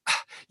like,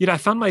 I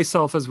found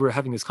myself as we're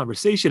having this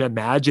conversation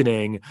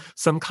imagining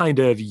some kind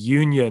of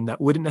union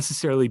that wouldn't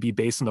necessarily be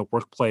based in the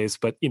workplace,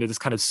 but this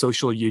kind of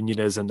social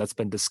unionism that's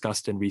been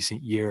discussed in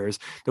recent years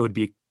that would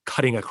be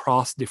cutting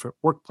across different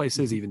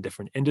workplaces, Mhm. even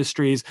different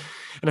industries.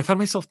 And I found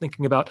myself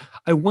thinking about,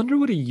 I wonder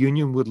what a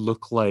union would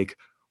look like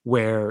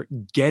where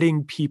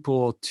getting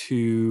people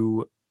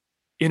to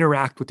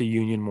interact with the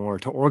union more,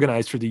 to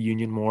organize for the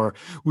union more,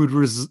 would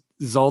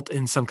result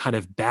in some kind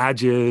of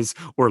badges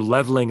or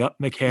leveling up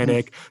Mhm.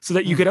 mechanic so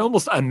that you Mhm. could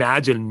almost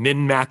imagine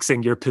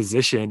min-maxing your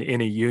position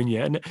in a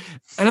union.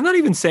 And I'm not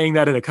even saying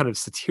that in a kind of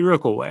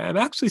satirical way. I'm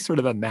actually sort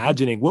of Mhm.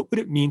 imagining what would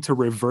it mean to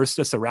reverse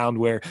this around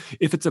where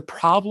if it's a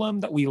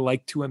problem that we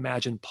like to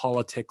imagine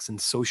politics and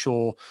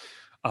social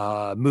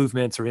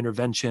movements or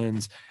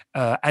interventions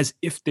as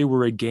if they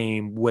were a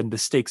game when the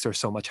stakes are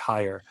so much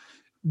higher,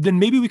 then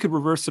maybe we could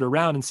reverse it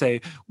around and say,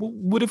 well,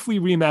 what if we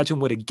reimagine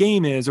what a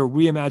game is, or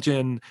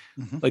reimagine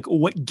Mhm. like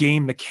what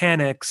game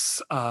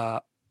mechanics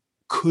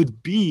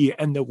could be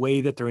and the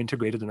way that they're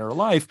integrated in our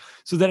life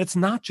so that it's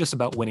not just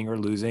about winning or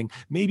losing.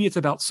 Maybe it's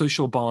about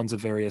social bonds of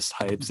various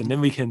types. And Mhm.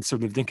 then we can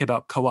sort of think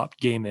about co-op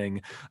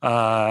gaming.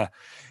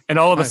 And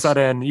all of a Nice.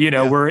 sudden,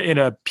 Yeah. we're in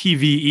a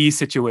PvE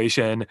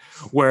situation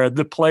where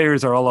the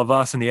players are all of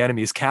us and the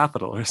enemy's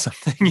capital or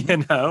something,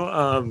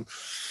 Mhm.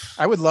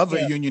 I would love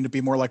a Yeah. union to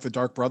be more like the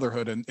Dark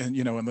Brotherhood, and in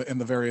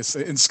the various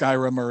in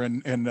Skyrim or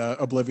in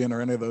Oblivion or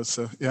any of those.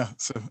 So yeah,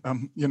 so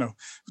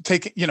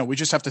we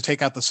just have to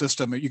take out the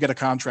system. You get a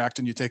contract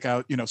and you take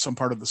out some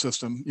part of the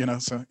system.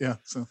 So yeah,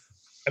 so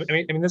I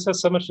mean, this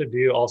has so much to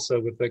do also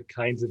with the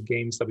kinds of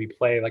games that we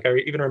play. Like I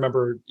even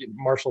remember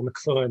Marshall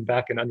McLuhan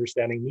back in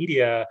Understanding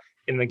Media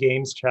in the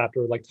games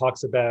chapter, like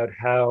talks about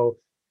how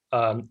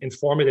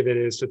informative it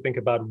is to think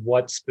about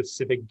what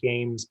specific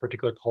games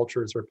particular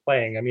cultures are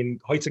playing. I mean,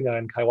 Huizinga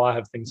and Kaiwa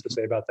have things to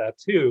say about that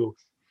too.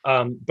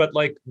 But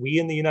like we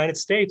in the United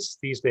States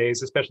these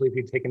days, especially if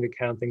you take into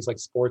account things like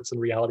sports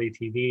and reality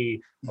TV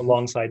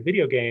alongside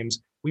video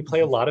games, we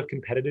play a lot of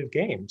competitive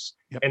games.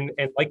 Yep. And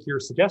like you're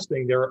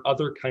suggesting, there are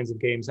other kinds of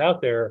games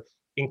out there,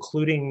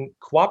 including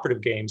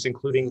cooperative games,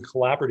 including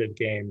collaborative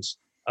games.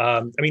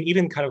 I mean,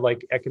 even kind of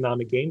like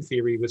economic game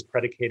theory was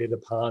predicated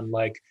upon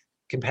like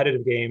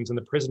competitive games and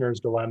the prisoner's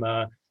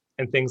dilemma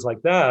and things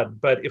like that.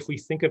 But if we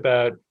think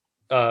about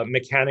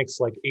mechanics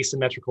like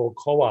asymmetrical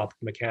co-op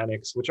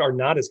mechanics, which are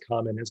not as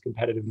common as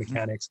competitive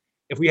mechanics,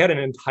 if we had an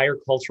entire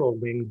cultural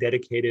wing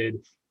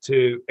dedicated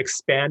to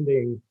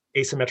expanding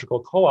asymmetrical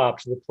co-op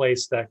to the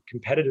place that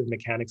competitive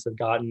mechanics have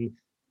gotten,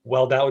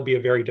 well, that would be a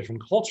very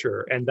different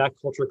culture. And that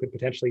culture could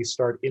potentially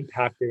start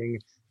impacting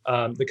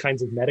the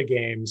kinds of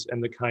metagames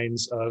and the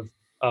kinds of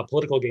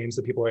political games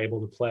that people are able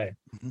to play.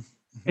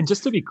 And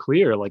just to be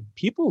clear, like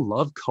people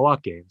love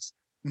co-op games.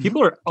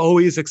 People are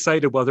always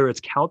excited, whether it's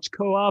couch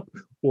co-op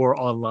or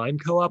online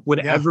co-op,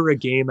 whenever a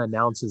game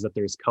announces that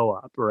there's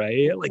co-op,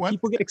 right? Like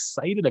people get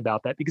excited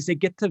about that because they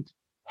get to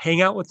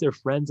hang out with their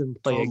friends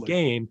and play a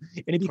game,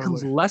 and it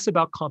becomes less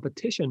about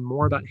competition,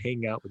 more about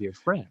hanging out with your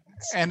friends.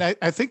 And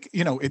I think,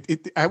 you know,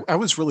 I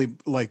was really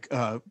like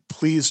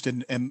pleased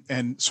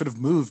and sort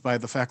of moved by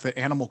the fact that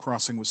Animal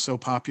Crossing was so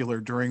popular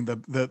during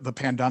the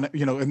pandemic,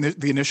 you know, in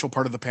the initial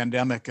part of the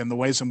pandemic, and the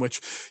ways in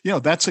which, you know,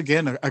 that's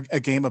again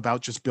a game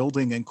about just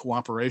building and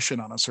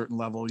cooperation on a certain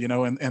level, you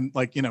know, and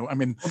like, you know, I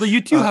mean, although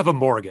you do have a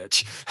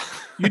mortgage.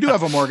 You do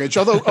have a mortgage,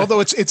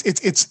 although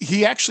it's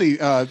he actually,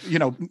 you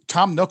know,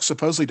 Tom Nook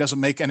supposedly doesn't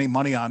make any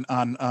money on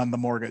the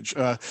mortgage.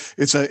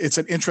 It's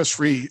an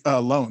interest-free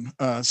loan.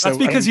 So that's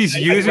because he's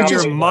using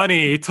your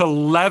money to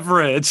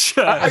leverage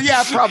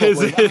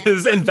probably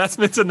his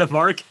investments in the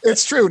market.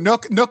 It's true.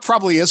 Nook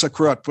probably is a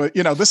crook, but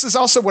you know, this is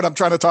also what I'm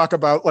trying to talk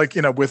about, like,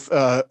 you know, with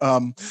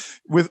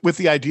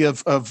the idea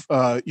of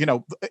you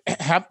know,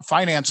 have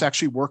finance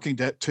actually working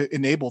to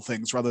enable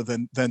things rather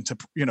than to,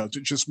 you know,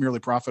 to just merely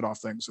profit off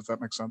things, if that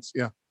makes sense.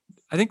 Yeah.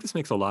 I think this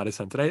makes a lot of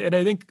sense. And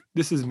I think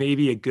this is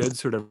maybe a good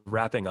sort of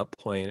wrapping up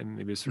point, and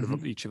maybe sort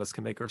of each of us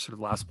can make our sort of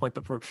last point.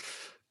 But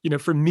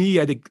for me,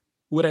 I think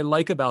what I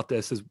like about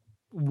this is,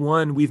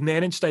 one, we've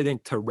managed, I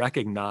think, to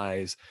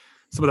recognize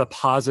some of the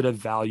positive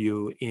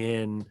value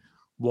in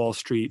Wall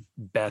Street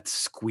bets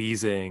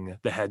squeezing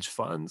the hedge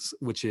funds,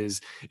 which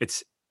is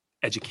it's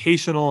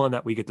educational, and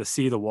that we get to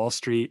see the Wall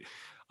Street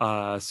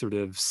sort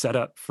of set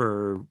up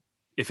for,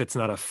 if it's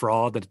not a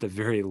fraud, that at the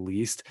very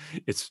least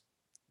it's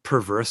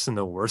perverse in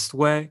the worst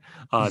way,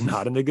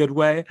 not in a good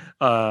way.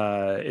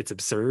 It's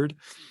absurd.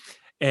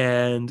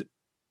 And,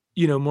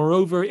 you know,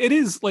 moreover, it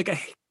is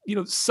like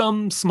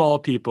some small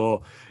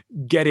people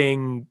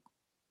getting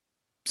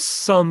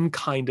some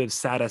kind of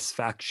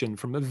satisfaction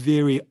from a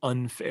very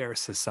unfair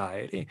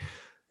society.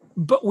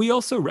 But we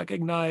also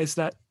recognize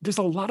that there's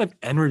a lot of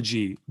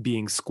energy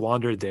being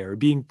squandered there,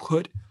 being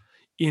put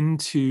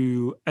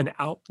into an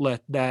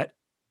outlet that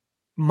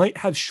might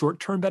have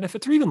short-term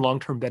benefits or even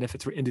long-term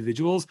benefits for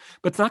individuals,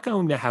 but it's not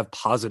going to have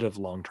positive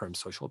long-term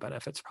social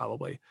benefits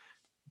probably.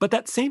 But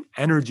that same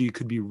energy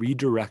could be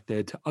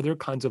redirected to other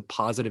kinds of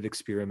positive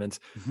experiments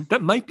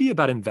that might be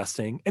about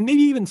investing and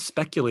maybe even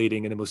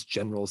speculating in the most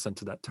general sense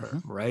of that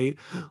term, right?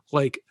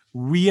 Like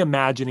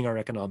reimagining our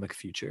economic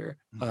future.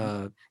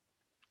 And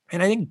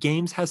I think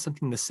games has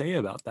something to say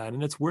about that.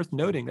 And it's worth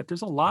noting that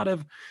there's a lot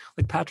of,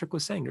 like Patrick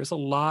was saying, there's a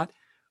lot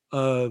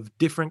of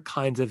different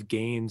kinds of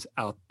games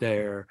out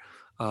there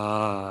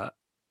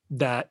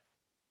that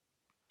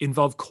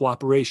involve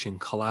cooperation,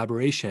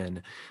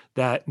 collaboration,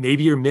 that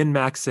maybe you're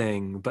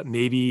min-maxing, but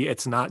maybe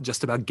it's not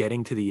just about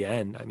getting to the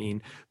end. I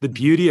mean, the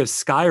beauty of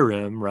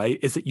Skyrim, right,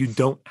 is that you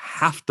don't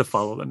have to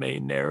follow the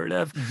main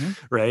narrative,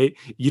 right?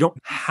 You don't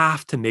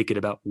have to make it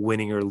about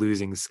winning or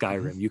losing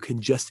Skyrim. You can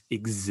just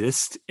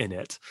exist in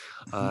it.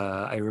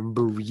 I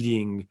remember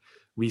reading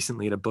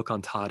recently in a book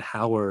on Todd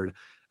Howard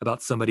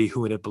about somebody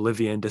who in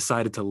Oblivion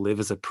decided to live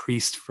as a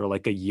priest for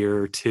like a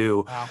year or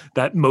two. Wow.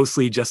 That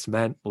mostly just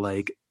meant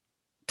like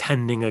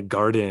tending a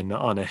garden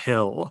on a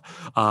hill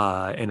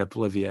in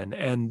Oblivion.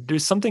 And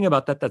there's something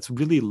about that that's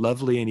really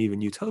lovely and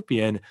even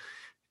utopian,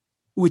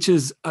 which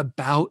is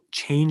about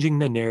changing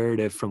the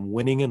narrative from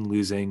winning and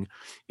losing,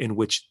 in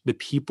which the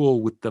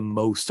people with the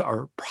most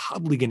are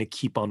probably going to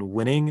keep on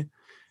winning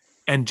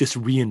and just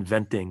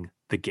reinventing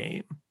the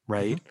game,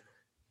 right?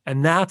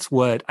 And that's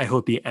what I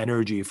hope the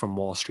energy from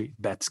Wall Street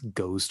Bets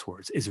goes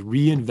towards, is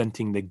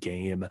reinventing the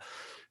game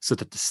so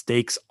that the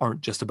stakes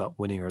aren't just about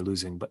winning or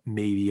losing, but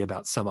maybe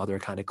about some other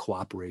kind of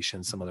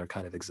cooperation, some other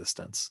kind of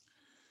existence.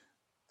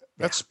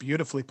 That's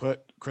beautifully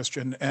put,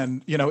 Christian.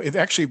 And, you know, it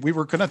actually, we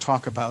were going to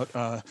talk about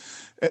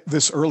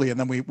this early, and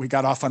then we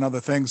got off on other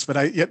things. But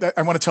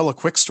I want to tell a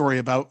quick story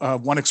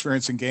about one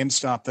experience in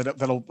GameStop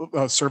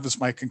that'll serve as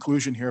my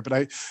conclusion here.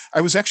 But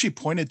I was actually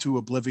pointed to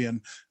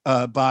Oblivion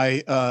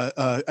by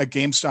a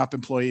GameStop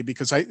employee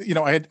because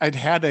I'd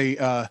had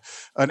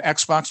an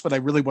Xbox, but I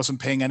really wasn't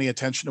paying any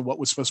attention to what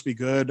was supposed to be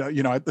good.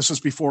 This was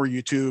before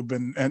YouTube,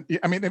 and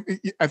I mean,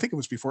 I think it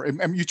was before. And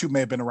YouTube may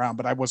have been around,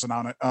 but I wasn't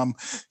on it.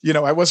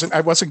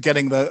 I wasn't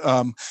getting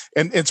the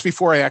and it's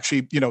before I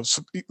actually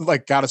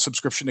like got a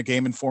subscription to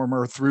Game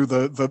Informer through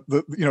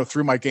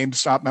through my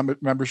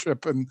GameStop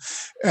membership, but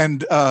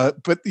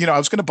I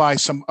was going to buy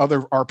some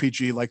other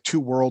RPG like Two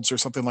Worlds or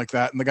something like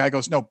that, and the guy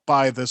goes, "No,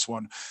 buy this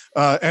one,"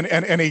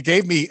 and he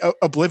gave me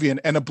Oblivion,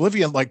 and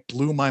Oblivion like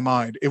blew my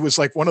mind. It was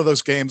like one of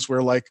those games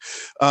where like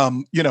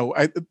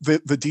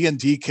the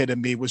D&D kid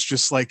in me was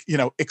just like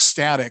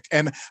ecstatic,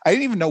 and I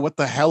didn't even know what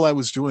the hell I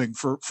was doing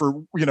for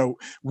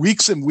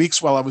weeks and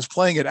weeks while I was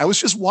playing it. I was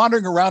just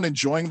wandering around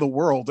enjoying the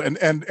world,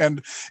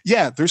 and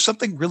yeah, there's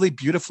something really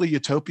beautifully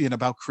utopian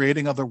about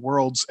creating other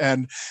worlds,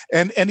 and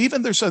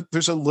even there's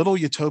a little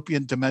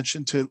utopian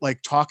dimension to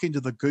like talking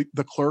to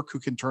the clerk who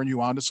can turn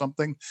you on to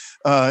something,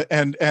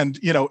 and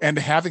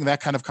having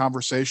that kind of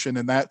conversation,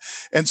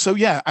 and so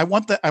yeah, I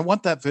want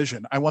that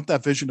vision. I want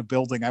that vision of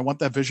building. I want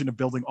that vision of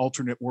building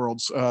alternate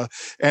worlds,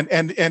 and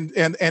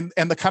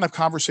the kind of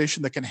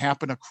conversation that can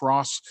happen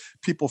across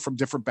people from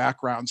different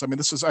backgrounds. I mean,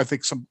 this is, I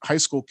think, some high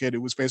school kid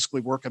who was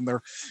basically working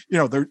their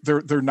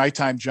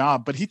nighttime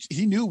job, but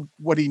he knew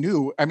what he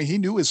knew. I mean, he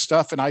knew his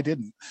stuff and I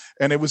didn't.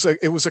 And it was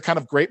a kind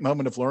of great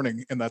moment of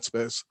learning in that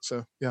space.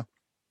 So, yeah.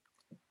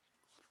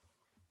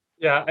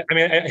 Yeah, I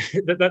mean,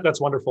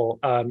 that's wonderful.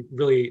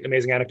 Really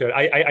amazing anecdote.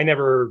 I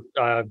never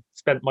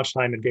spent much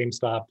time at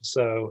GameStop,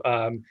 so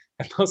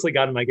I've mostly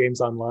gotten my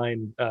games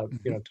online.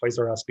 Toys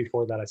R Us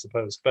before that, I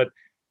suppose. But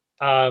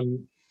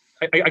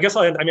I guess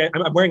I'm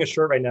wearing a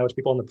shirt right now, which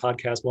people on the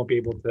podcast won't be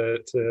able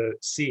to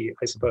see,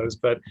 I suppose.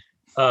 But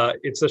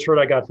it's a shirt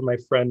I got from my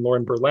friend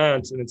Lauren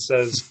Berlant, and it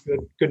says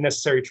 "Good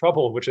necessary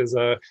trouble," which is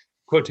a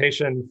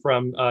quotation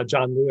from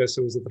John Lewis,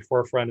 who was at the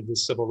forefront of the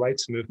civil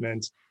rights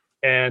movement.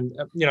 And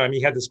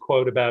he had this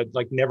quote about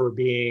like never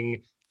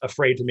being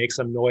afraid to make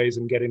some noise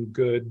and get in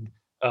good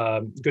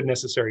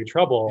necessary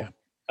trouble.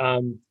 Yeah.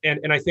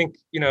 And I think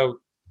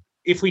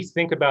if we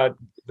think about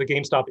the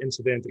GameStop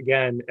incident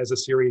again as a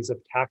series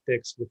of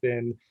tactics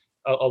within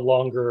a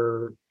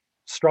longer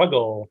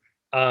struggle,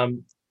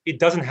 it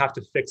doesn't have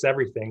to fix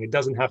everything. It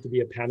doesn't have to be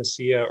a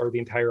panacea or the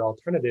entire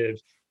alternative.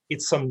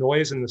 It's some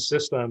noise in the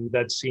system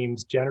that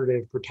seems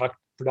generative,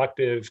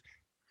 productive.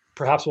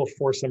 Perhaps we'll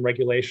force some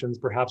regulations,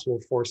 perhaps we'll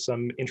force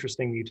some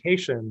interesting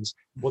mutations,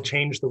 we'll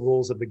change the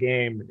rules of the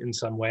game in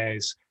some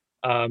ways.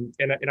 And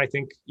I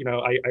think,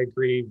 I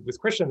agree with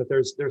Christian that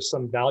there's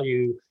some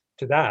value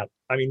to that.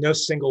 I mean, no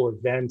single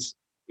event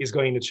is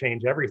going to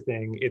change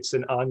everything. It's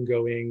an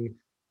ongoing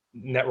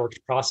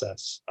networked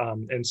process.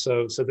 And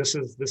so this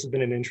has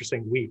been an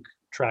interesting week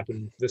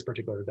tracking this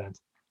particular event.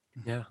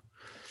 Yeah.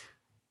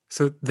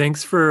 So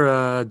thanks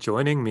for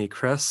joining me,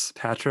 Chris,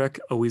 Patrick.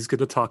 Always good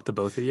to talk to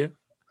both of you.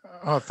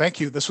 Oh, thank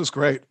you. This was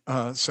great.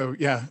 I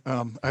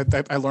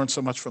learned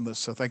so much from this.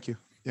 So thank you.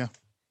 Yeah.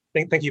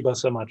 Thank you both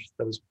so much.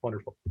 That was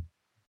wonderful.